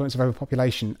the influence of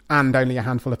overpopulation and only a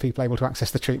handful of people able to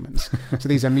access the treatments. So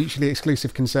these are mutually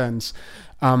exclusive concerns.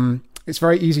 It's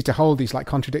very easy to hold these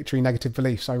contradictory negative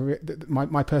beliefs.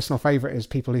 My personal favourite is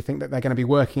people who think that they're going to be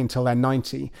working until they're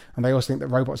 90, and they also think that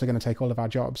robots are going to take all of our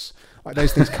jobs.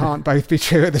 Those things can't both be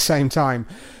true at the same time.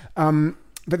 But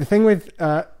the thing with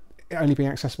it only being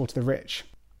accessible to the rich,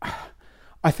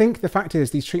 I think the fact is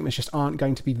these treatments just aren't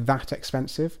going to be that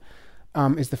expensive,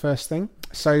 is the first thing.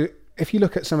 So if you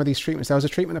look at some of these treatments, there was a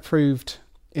treatment approved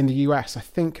in the US, I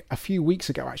think a few weeks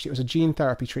ago actually. It was a gene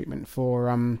therapy treatment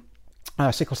for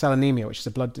sickle cell anemia, which is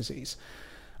a blood disease,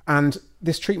 and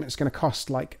this treatment is going to cost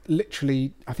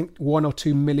literally I think $1 or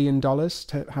 $2 million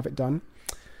to have it done.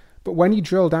 But when you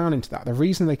drill down into that, the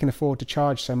reason they can afford to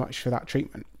charge so much for that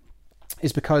treatment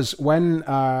is because when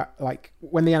the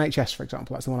NHS, for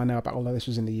example, that's the one I know about, although this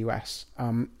was in the US,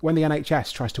 when the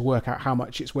NHS tries to work out how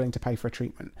much it's willing to pay for a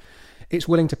treatment, it's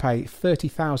willing to pay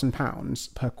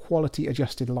 £30,000 per quality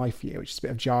adjusted life year, which is a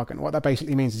bit of jargon. What that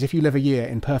basically means is if you live a year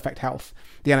in perfect health,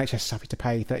 the NHS is happy to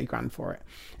pay 30 grand for it.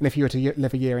 And if you were to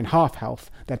live a year in half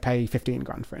health, they'd pay 15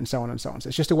 grand for it, and so on and so on. So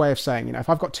it's just a way of saying, if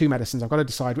I've got 2 medicines, I've got to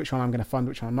decide which one I'm going to fund,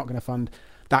 which one I'm not going to fund.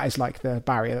 That is like the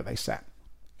barrier that they set.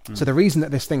 So the reason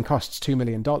that this thing costs $2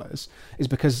 million is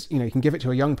because, you can give it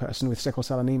to a young person with sickle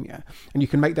cell anemia and you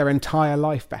can make their entire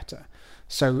life better.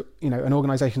 So, an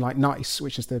organisation like NICE,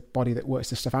 which is the body that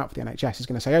works this stuff out for the NHS, is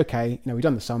going to say, okay, we've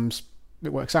done the sums,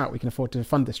 it works out, we can afford to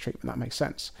fund this treatment, that makes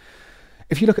sense.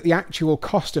 If you look at the actual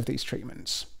cost of these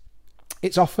treatments,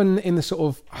 it's often in the sort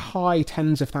of high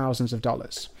tens of thousands of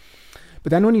dollars. But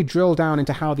then when you drill down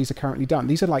into how these are currently done,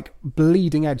 these are like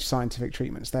bleeding edge scientific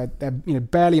treatments. They're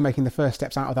barely making the first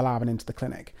steps out of the lab and into the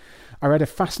clinic. I read a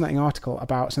fascinating article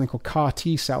about something called CAR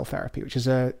T cell therapy, which is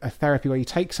a therapy where you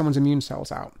take someone's immune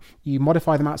cells out, you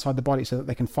modify them outside the body so that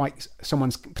they can fight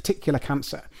someone's particular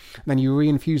cancer, and then you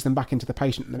reinfuse them back into the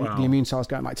patient, and the immune cells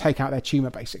go and take out their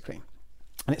tumour basically.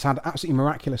 And it's had absolutely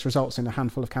miraculous results in a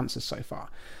handful of cancers so far.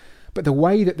 But the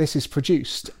way that this is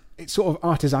produced, it's sort of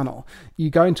artisanal. You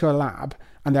go into a lab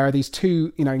and there are these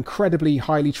 2, incredibly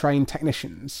highly trained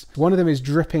technicians. One of them is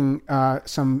dripping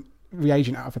some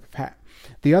reagent out of a pipette.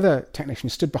 The other technician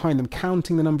stood behind them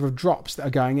counting the number of drops that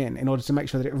are going in order to make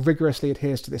sure that it rigorously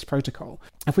adheres to this protocol.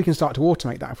 If we can start to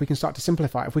automate that, if we can start to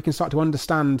simplify it, if we can start to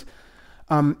understand,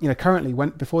 currently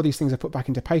before these things are put back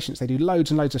into patients, they do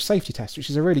loads and loads of safety tests, which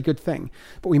is a really good thing.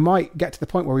 But we might get to the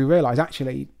point where we realise,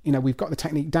 actually, we've got the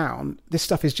technique down. This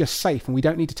stuff is just safe and we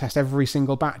don't need to test every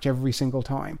single batch every single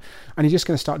time. And you're just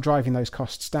going to start driving those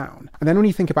costs down. And then when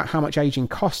you think about how much aging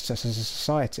costs us as a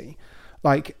society,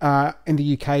 like in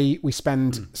the UK, we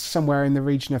spend somewhere in the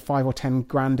region of 5 or 10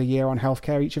 grand a year on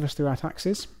healthcare, each of us, through our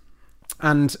taxes.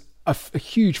 And a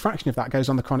huge fraction of that goes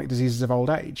on the chronic diseases of old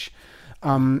age.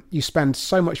 You spend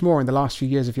so much more in the last few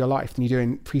years of your life than you do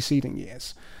in preceding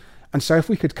years. And so if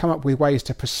we could come up with ways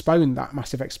to postpone that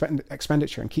massive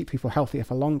expenditure and keep people healthier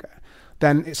for longer,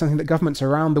 then it's something that governments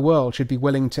around the world should be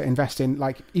willing to invest in.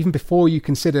 Like, even before you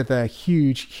consider the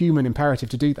huge human imperative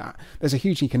to do that, there's a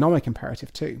huge economic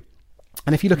imperative too.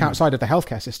 And if you look outside of the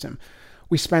healthcare system,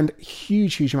 we spend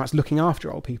huge amounts looking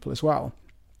after old people as well.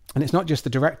 And it's not just the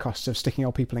direct costs of sticking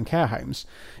old people in care homes.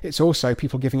 It's also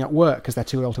people giving up work because they're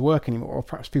too ill to work anymore, or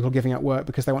perhaps people giving up work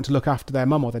because they want to look after their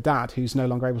mum or their dad who's no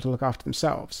longer able to look after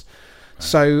themselves. Right.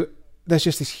 So there's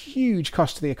just this huge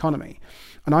cost to the economy.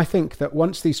 And I think that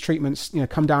once these treatments,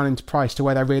 come down into price to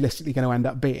where they're realistically going to end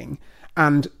up being,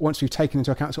 and once we've taken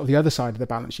into account sort of the other side of the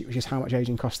balance sheet, which is how much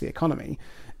aging costs the economy,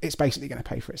 it's basically going to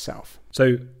pay for itself.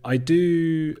 So I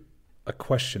do a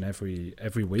question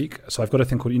every week. So I've got a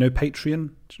thing called, Patreon.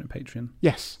 Do you know Patreon?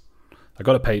 Yes. I've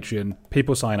got a Patreon.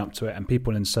 People sign up to it, and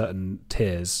people in certain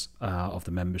tiers of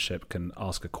the membership can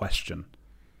ask a question.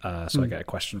 I get a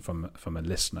question from a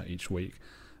listener each week,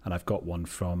 and I've got one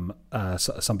from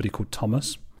somebody called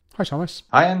Thomas. Hi, Thomas.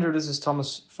 Hi, Andrew. This is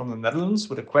Thomas from the Netherlands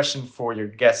with a question for your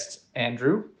guest,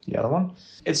 Andrew, the other one.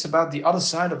 It's about the other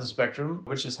side of the spectrum,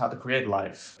 which is how to create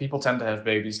life. People tend to have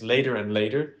babies later and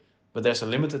later, but there's a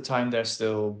limited time there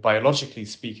still, biologically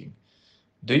speaking.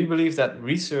 Do you believe that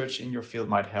research in your field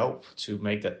might help to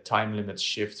make that time limit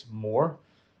shift more,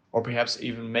 or perhaps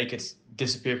even make it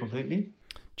disappear completely?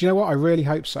 Do you know what? I really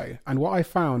hope so. And what I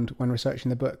found when researching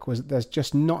the book was that there's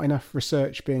just not enough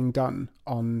research being done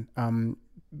on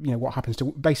what happens to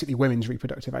basically women's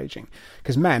reproductive aging.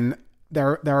 Because men,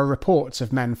 there are reports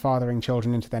of men fathering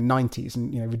children into their 90s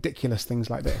and ridiculous things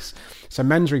like this. So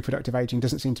men's reproductive aging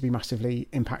doesn't seem to be massively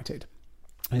impacted.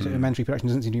 Men's reproduction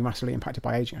doesn't seem to be massively impacted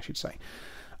by aging, I should say.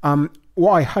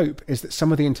 What I hope is that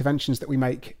some of the interventions that we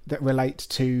make that relate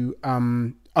to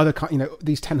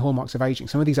these 10 hallmarks of aging,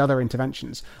 some of these other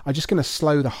interventions are just going to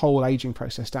slow the whole aging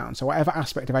process down. So whatever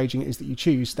aspect of aging it is that you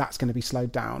choose, that's going to be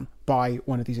slowed down by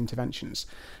one of these interventions.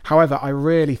 However, I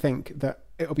really think that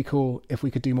it would be cool if we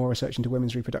could do more research into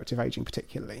women's reproductive aging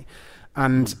particularly.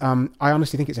 And I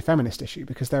honestly think it's a feminist issue,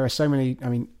 because there are so many,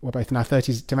 we're both in our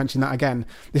 30s to mention that again.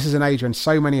 This is an age when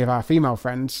so many of our female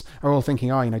friends are all thinking,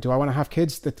 do I want to have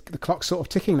kids? The clock's sort of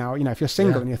ticking now. If you're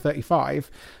single and you're 35,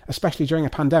 especially during a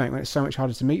pandemic when it's so much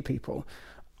harder to meet people,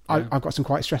 I've got some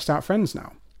quite stressed out friends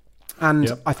now.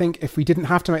 And I think if we didn't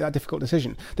have to make that difficult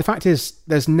decision, the fact is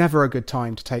there's never a good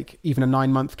time to take even a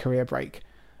 9-month career break.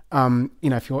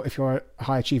 If you're a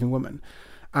high achieving woman.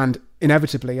 And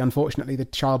inevitably, unfortunately, the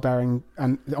childbearing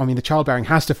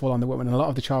has to fall on the woman, and a lot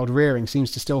of the child rearing seems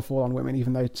to still fall on women,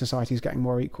 even though society is getting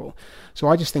more equal. So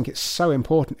I just think it's so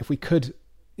important if we could,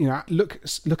 look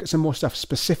at some more stuff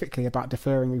specifically about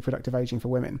deferring reproductive aging for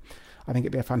women. I think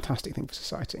it'd be a fantastic thing for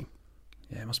society.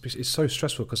 Yeah, it must be. It's so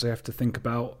stressful because they have to think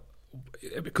about.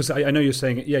 Because I know you're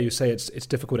saying, you say it's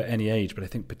difficult at any age, but I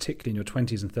think particularly in your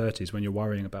 20s and 30s when you're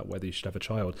worrying about whether you should have a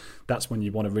child, that's when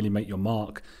you want to really make your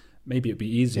mark. Maybe it'd be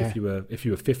easier if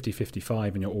you were 50,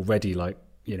 55 and you're already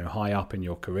high up in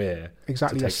your career.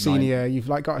 Exactly, a senior, you've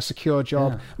got a secure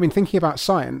job. Yeah. I mean, thinking about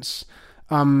science,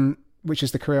 which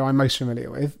is the career I'm most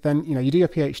familiar with, then, you do your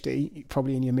PhD,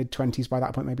 probably in your mid-20s by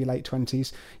that point, maybe late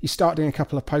 20s. You start doing a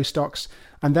couple of postdocs,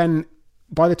 and then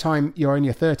by the time you're in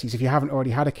your 30s, if you haven't already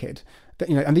had a kid,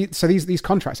 so these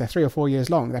contracts, they're 3 or 4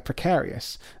 years long, they're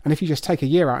precarious. And if you just take a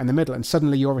year out in the middle and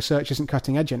suddenly your research isn't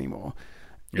cutting edge anymore,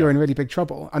 you're in really big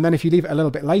trouble. And then if you leave it a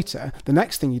little bit later, the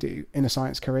next thing you do in a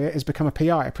science career is become a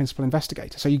PI, a principal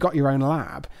investigator. So you got your own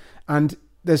lab, and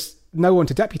there's no one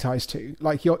to deputize to.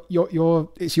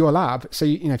 It's your lab. So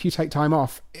if you take time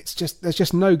off, there's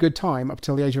just no good time up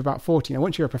till the age of about 40. Now,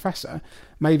 once you're a professor,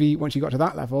 maybe once you got to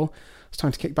that level, it's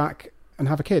time to kick back and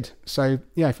have a kid. So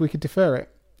yeah, if we could defer it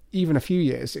even a few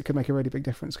years, it could make a really big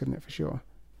difference, couldn't it, for sure?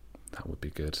 That would be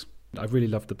good. I really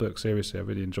loved the book, seriously. I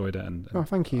really enjoyed it. And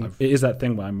thank you. It is that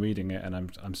thing where I'm reading it and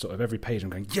I'm sort of every page I'm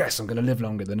going, yes, I'm going to live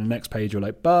longer. Then the next page you're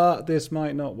like, but this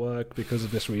might not work because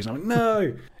of this reason. I'm like,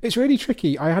 no. It's really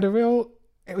tricky.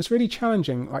 It was really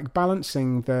challenging,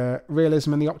 balancing the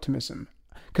realism and the optimism,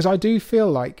 because I do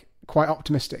feel quite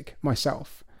optimistic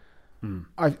myself.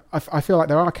 I feel like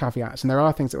there are caveats and there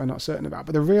are things that we're not certain about.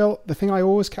 But the thing I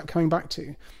always kept coming back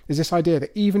to is this idea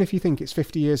that even if you think it's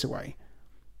 50 years away,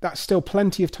 that's still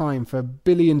plenty of time for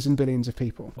billions and billions of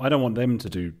people. I don't want them to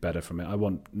do better from it. I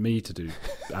want me to do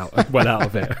well out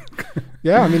of it.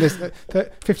 Yeah, I mean,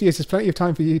 50 years is plenty of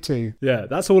time for you too. Yeah,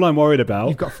 that's all I'm worried about.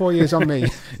 You've got 4 years on me.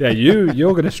 Yeah,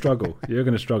 you're going to struggle. You're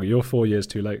going to struggle. You're 4 years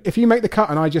too late. If you make the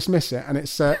cut and I just miss it, and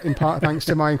it's in part thanks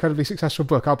to my incredibly successful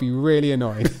book, I'll be really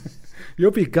annoyed. You'll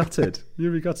be gutted.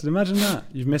 You'll be gutted. Imagine that.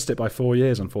 You've missed it by 4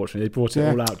 years, unfortunately. They brought it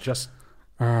all out just...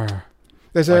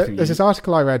 There's this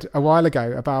article I read a while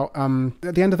ago about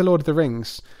at the end of The Lord of the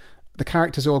Rings, the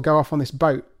characters all go off on this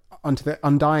boat onto the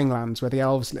Undying Lands where the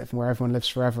elves live and where everyone lives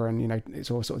forever, and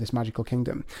it's all sort of this magical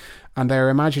kingdom. And they're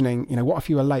imagining, what if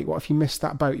you were late? What if you missed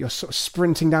that boat? You're sort of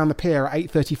sprinting down the pier at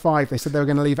 8:35. They said they were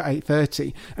going to leave at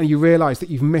 8:30, and you realise that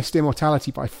you've missed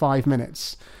immortality by 5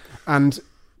 minutes. And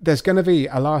there's going to be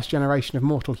a last generation of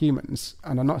mortal humans,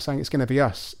 and I'm not saying it's going to be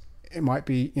us. It might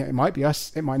be, it might be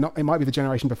us. It might not. It might be the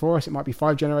generation before us. It might be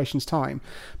 5 generations time.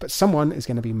 But someone is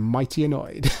going to be mighty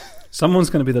annoyed. Someone's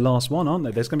going to be the last one, aren't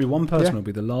they? There's going to be one person who'll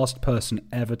be the last person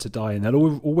ever to die, and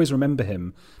they'll always remember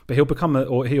him. But he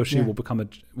or she will become a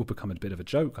bit of a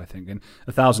joke. I think in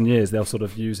 1,000 years they'll sort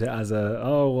of use it as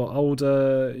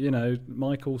older,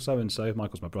 Michael so and so.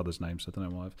 Michael's my brother's name, so I don't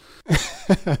know why.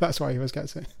 That's why he always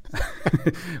gets it.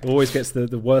 Always gets the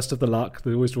worst of the luck.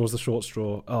 He always draws the short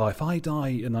straw. Oh, if I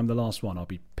die and I'm the last one, I'll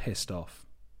be pissed off.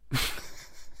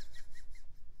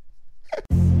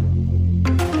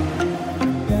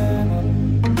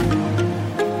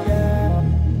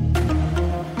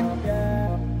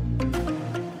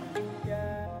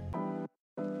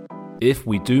 If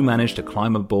we do manage to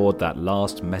climb aboard that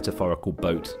last metaphorical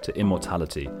boat to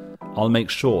immortality, I'll make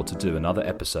sure to do another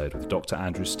episode with Dr.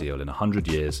 Andrew Steele in 100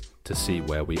 years to see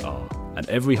where we are. And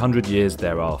every 100 years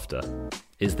thereafter.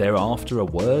 Is thereafter a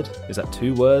word? Is that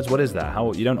 2 words? What is that?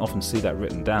 You don't often see that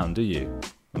written down, do you?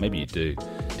 Maybe you do.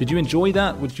 Did you enjoy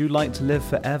that? Would you like to live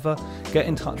forever? Get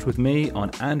in touch with me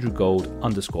on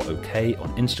AndrewGold_OK on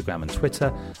Instagram and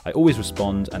Twitter. I always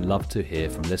respond and love to hear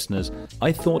from listeners.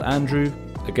 I thought Andrew,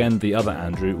 again the other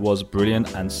Andrew, was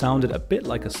brilliant and sounded a bit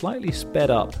like a slightly sped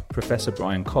up Professor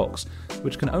Brian Cox,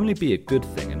 which can only be a good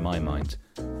thing in my mind.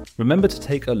 Remember to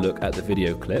take a look at the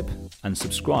video clip and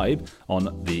subscribe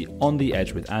on the On the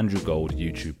Edge with Andrew Gold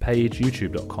YouTube page,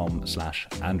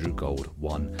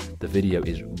 youtube.com/AndrewGold1. The video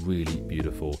is really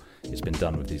beautiful. It's been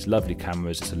done with these lovely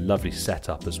cameras. It's a lovely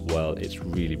setup as well. It's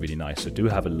really, really nice. So do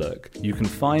have a look. You can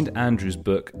find Andrew's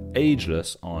book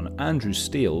Ageless on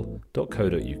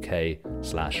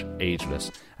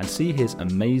andrewsteele.co.uk/ageless and see his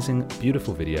amazing,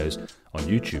 beautiful videos on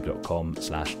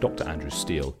youtube.com/Dr. Andrew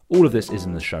Steele. All of this is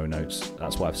in the show notes.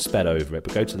 That's why I've sped over it,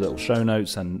 but go to the little show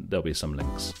notes and there'll be some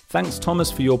links. Thanks, Thomas,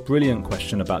 for your brilliant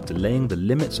question about delaying the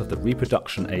limits of the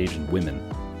reproduction age in women.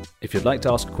 If you'd like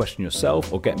to ask a question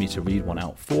yourself or get me to read one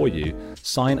out for you,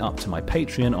 sign up to my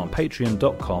Patreon on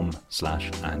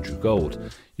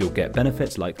patreon.com/AndrewGold. You'll get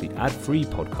benefits like the ad-free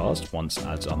podcast, once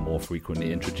ads are more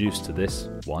frequently introduced to this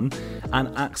one,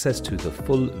 and access to the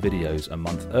full videos a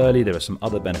month early. There are some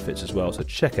other benefits as well, so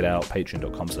check it out,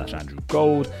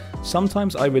 patreon.com/AndrewGold.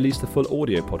 Sometimes I release the full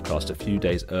audio podcast a few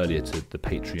days earlier to the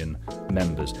Patreon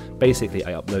members. Basically,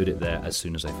 I upload it there as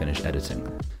soon as I finish editing.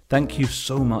 Thank you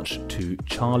so much to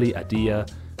Charlie Adia,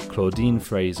 Claudine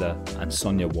Fraser, and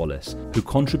Sonia Wallace, who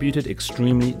contributed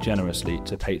extremely generously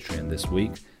to Patreon this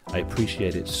week. I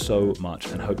appreciate it so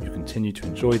much and hope you continue to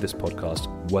enjoy this podcast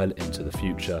well into the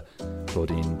future.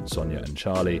 Claudine, Sonia, and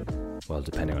Charlie, well,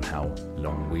 depending on how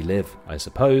long we live, I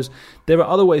suppose. There are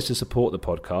other ways to support the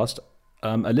podcast.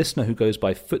 A listener who goes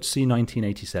by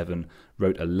Footsie1987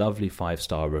 wrote a lovely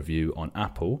 5-star review on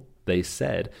Apple. They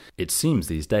said, "It seems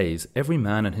these days every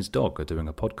man and his dog are doing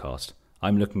a podcast.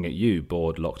 I'm looking at you,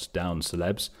 bored, locked down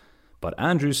celebs. But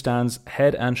Andrew stands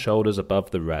head and shoulders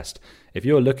above the rest. If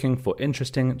you're looking for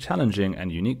interesting, challenging,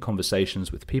 and unique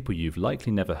conversations with people you've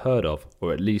likely never heard of,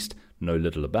 or at least know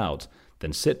little about,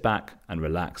 then sit back and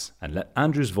relax and let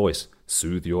Andrew's voice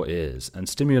soothe your ears and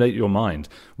stimulate your mind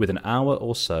with an hour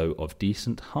or so of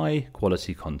decent,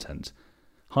 high-quality content.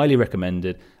 Highly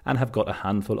recommended, and have got a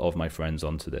handful of my friends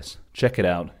onto this. Check it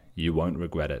out, you won't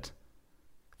regret it."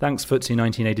 Thanks,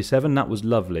 Footsie1987, that was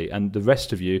lovely. And the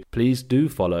rest of you, please do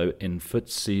follow in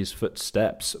Footsie's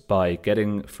footsteps by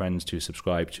getting friends to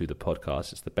subscribe to the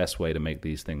podcast. It's the best way to make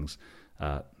these things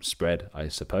spread, I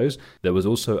suppose. There was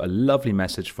also a lovely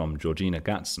message from Georgina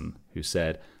Gatson, who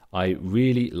said, "I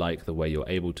really like the way you're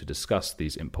able to discuss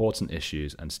these important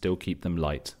issues and still keep them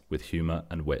light with humour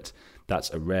and wit.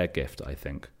 That's a rare gift, I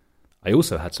think." I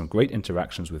also had some great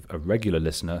interactions with a regular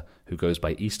listener who goes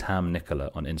by Eastham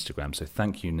Nicola on Instagram, so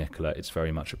thank you, Nicola. It's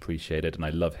very much appreciated, and I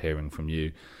love hearing from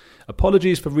you.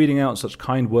 Apologies for reading out such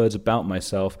kind words about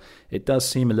myself. It does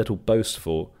seem a little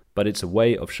boastful, but it's a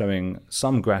way of showing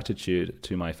some gratitude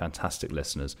to my fantastic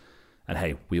listeners. And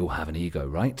hey, we all have an ego,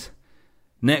 right?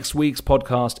 Next week's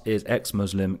podcast is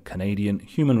ex-Muslim Canadian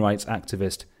human rights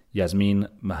activist Yasmin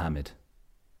Mohammed.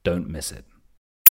 Don't miss it.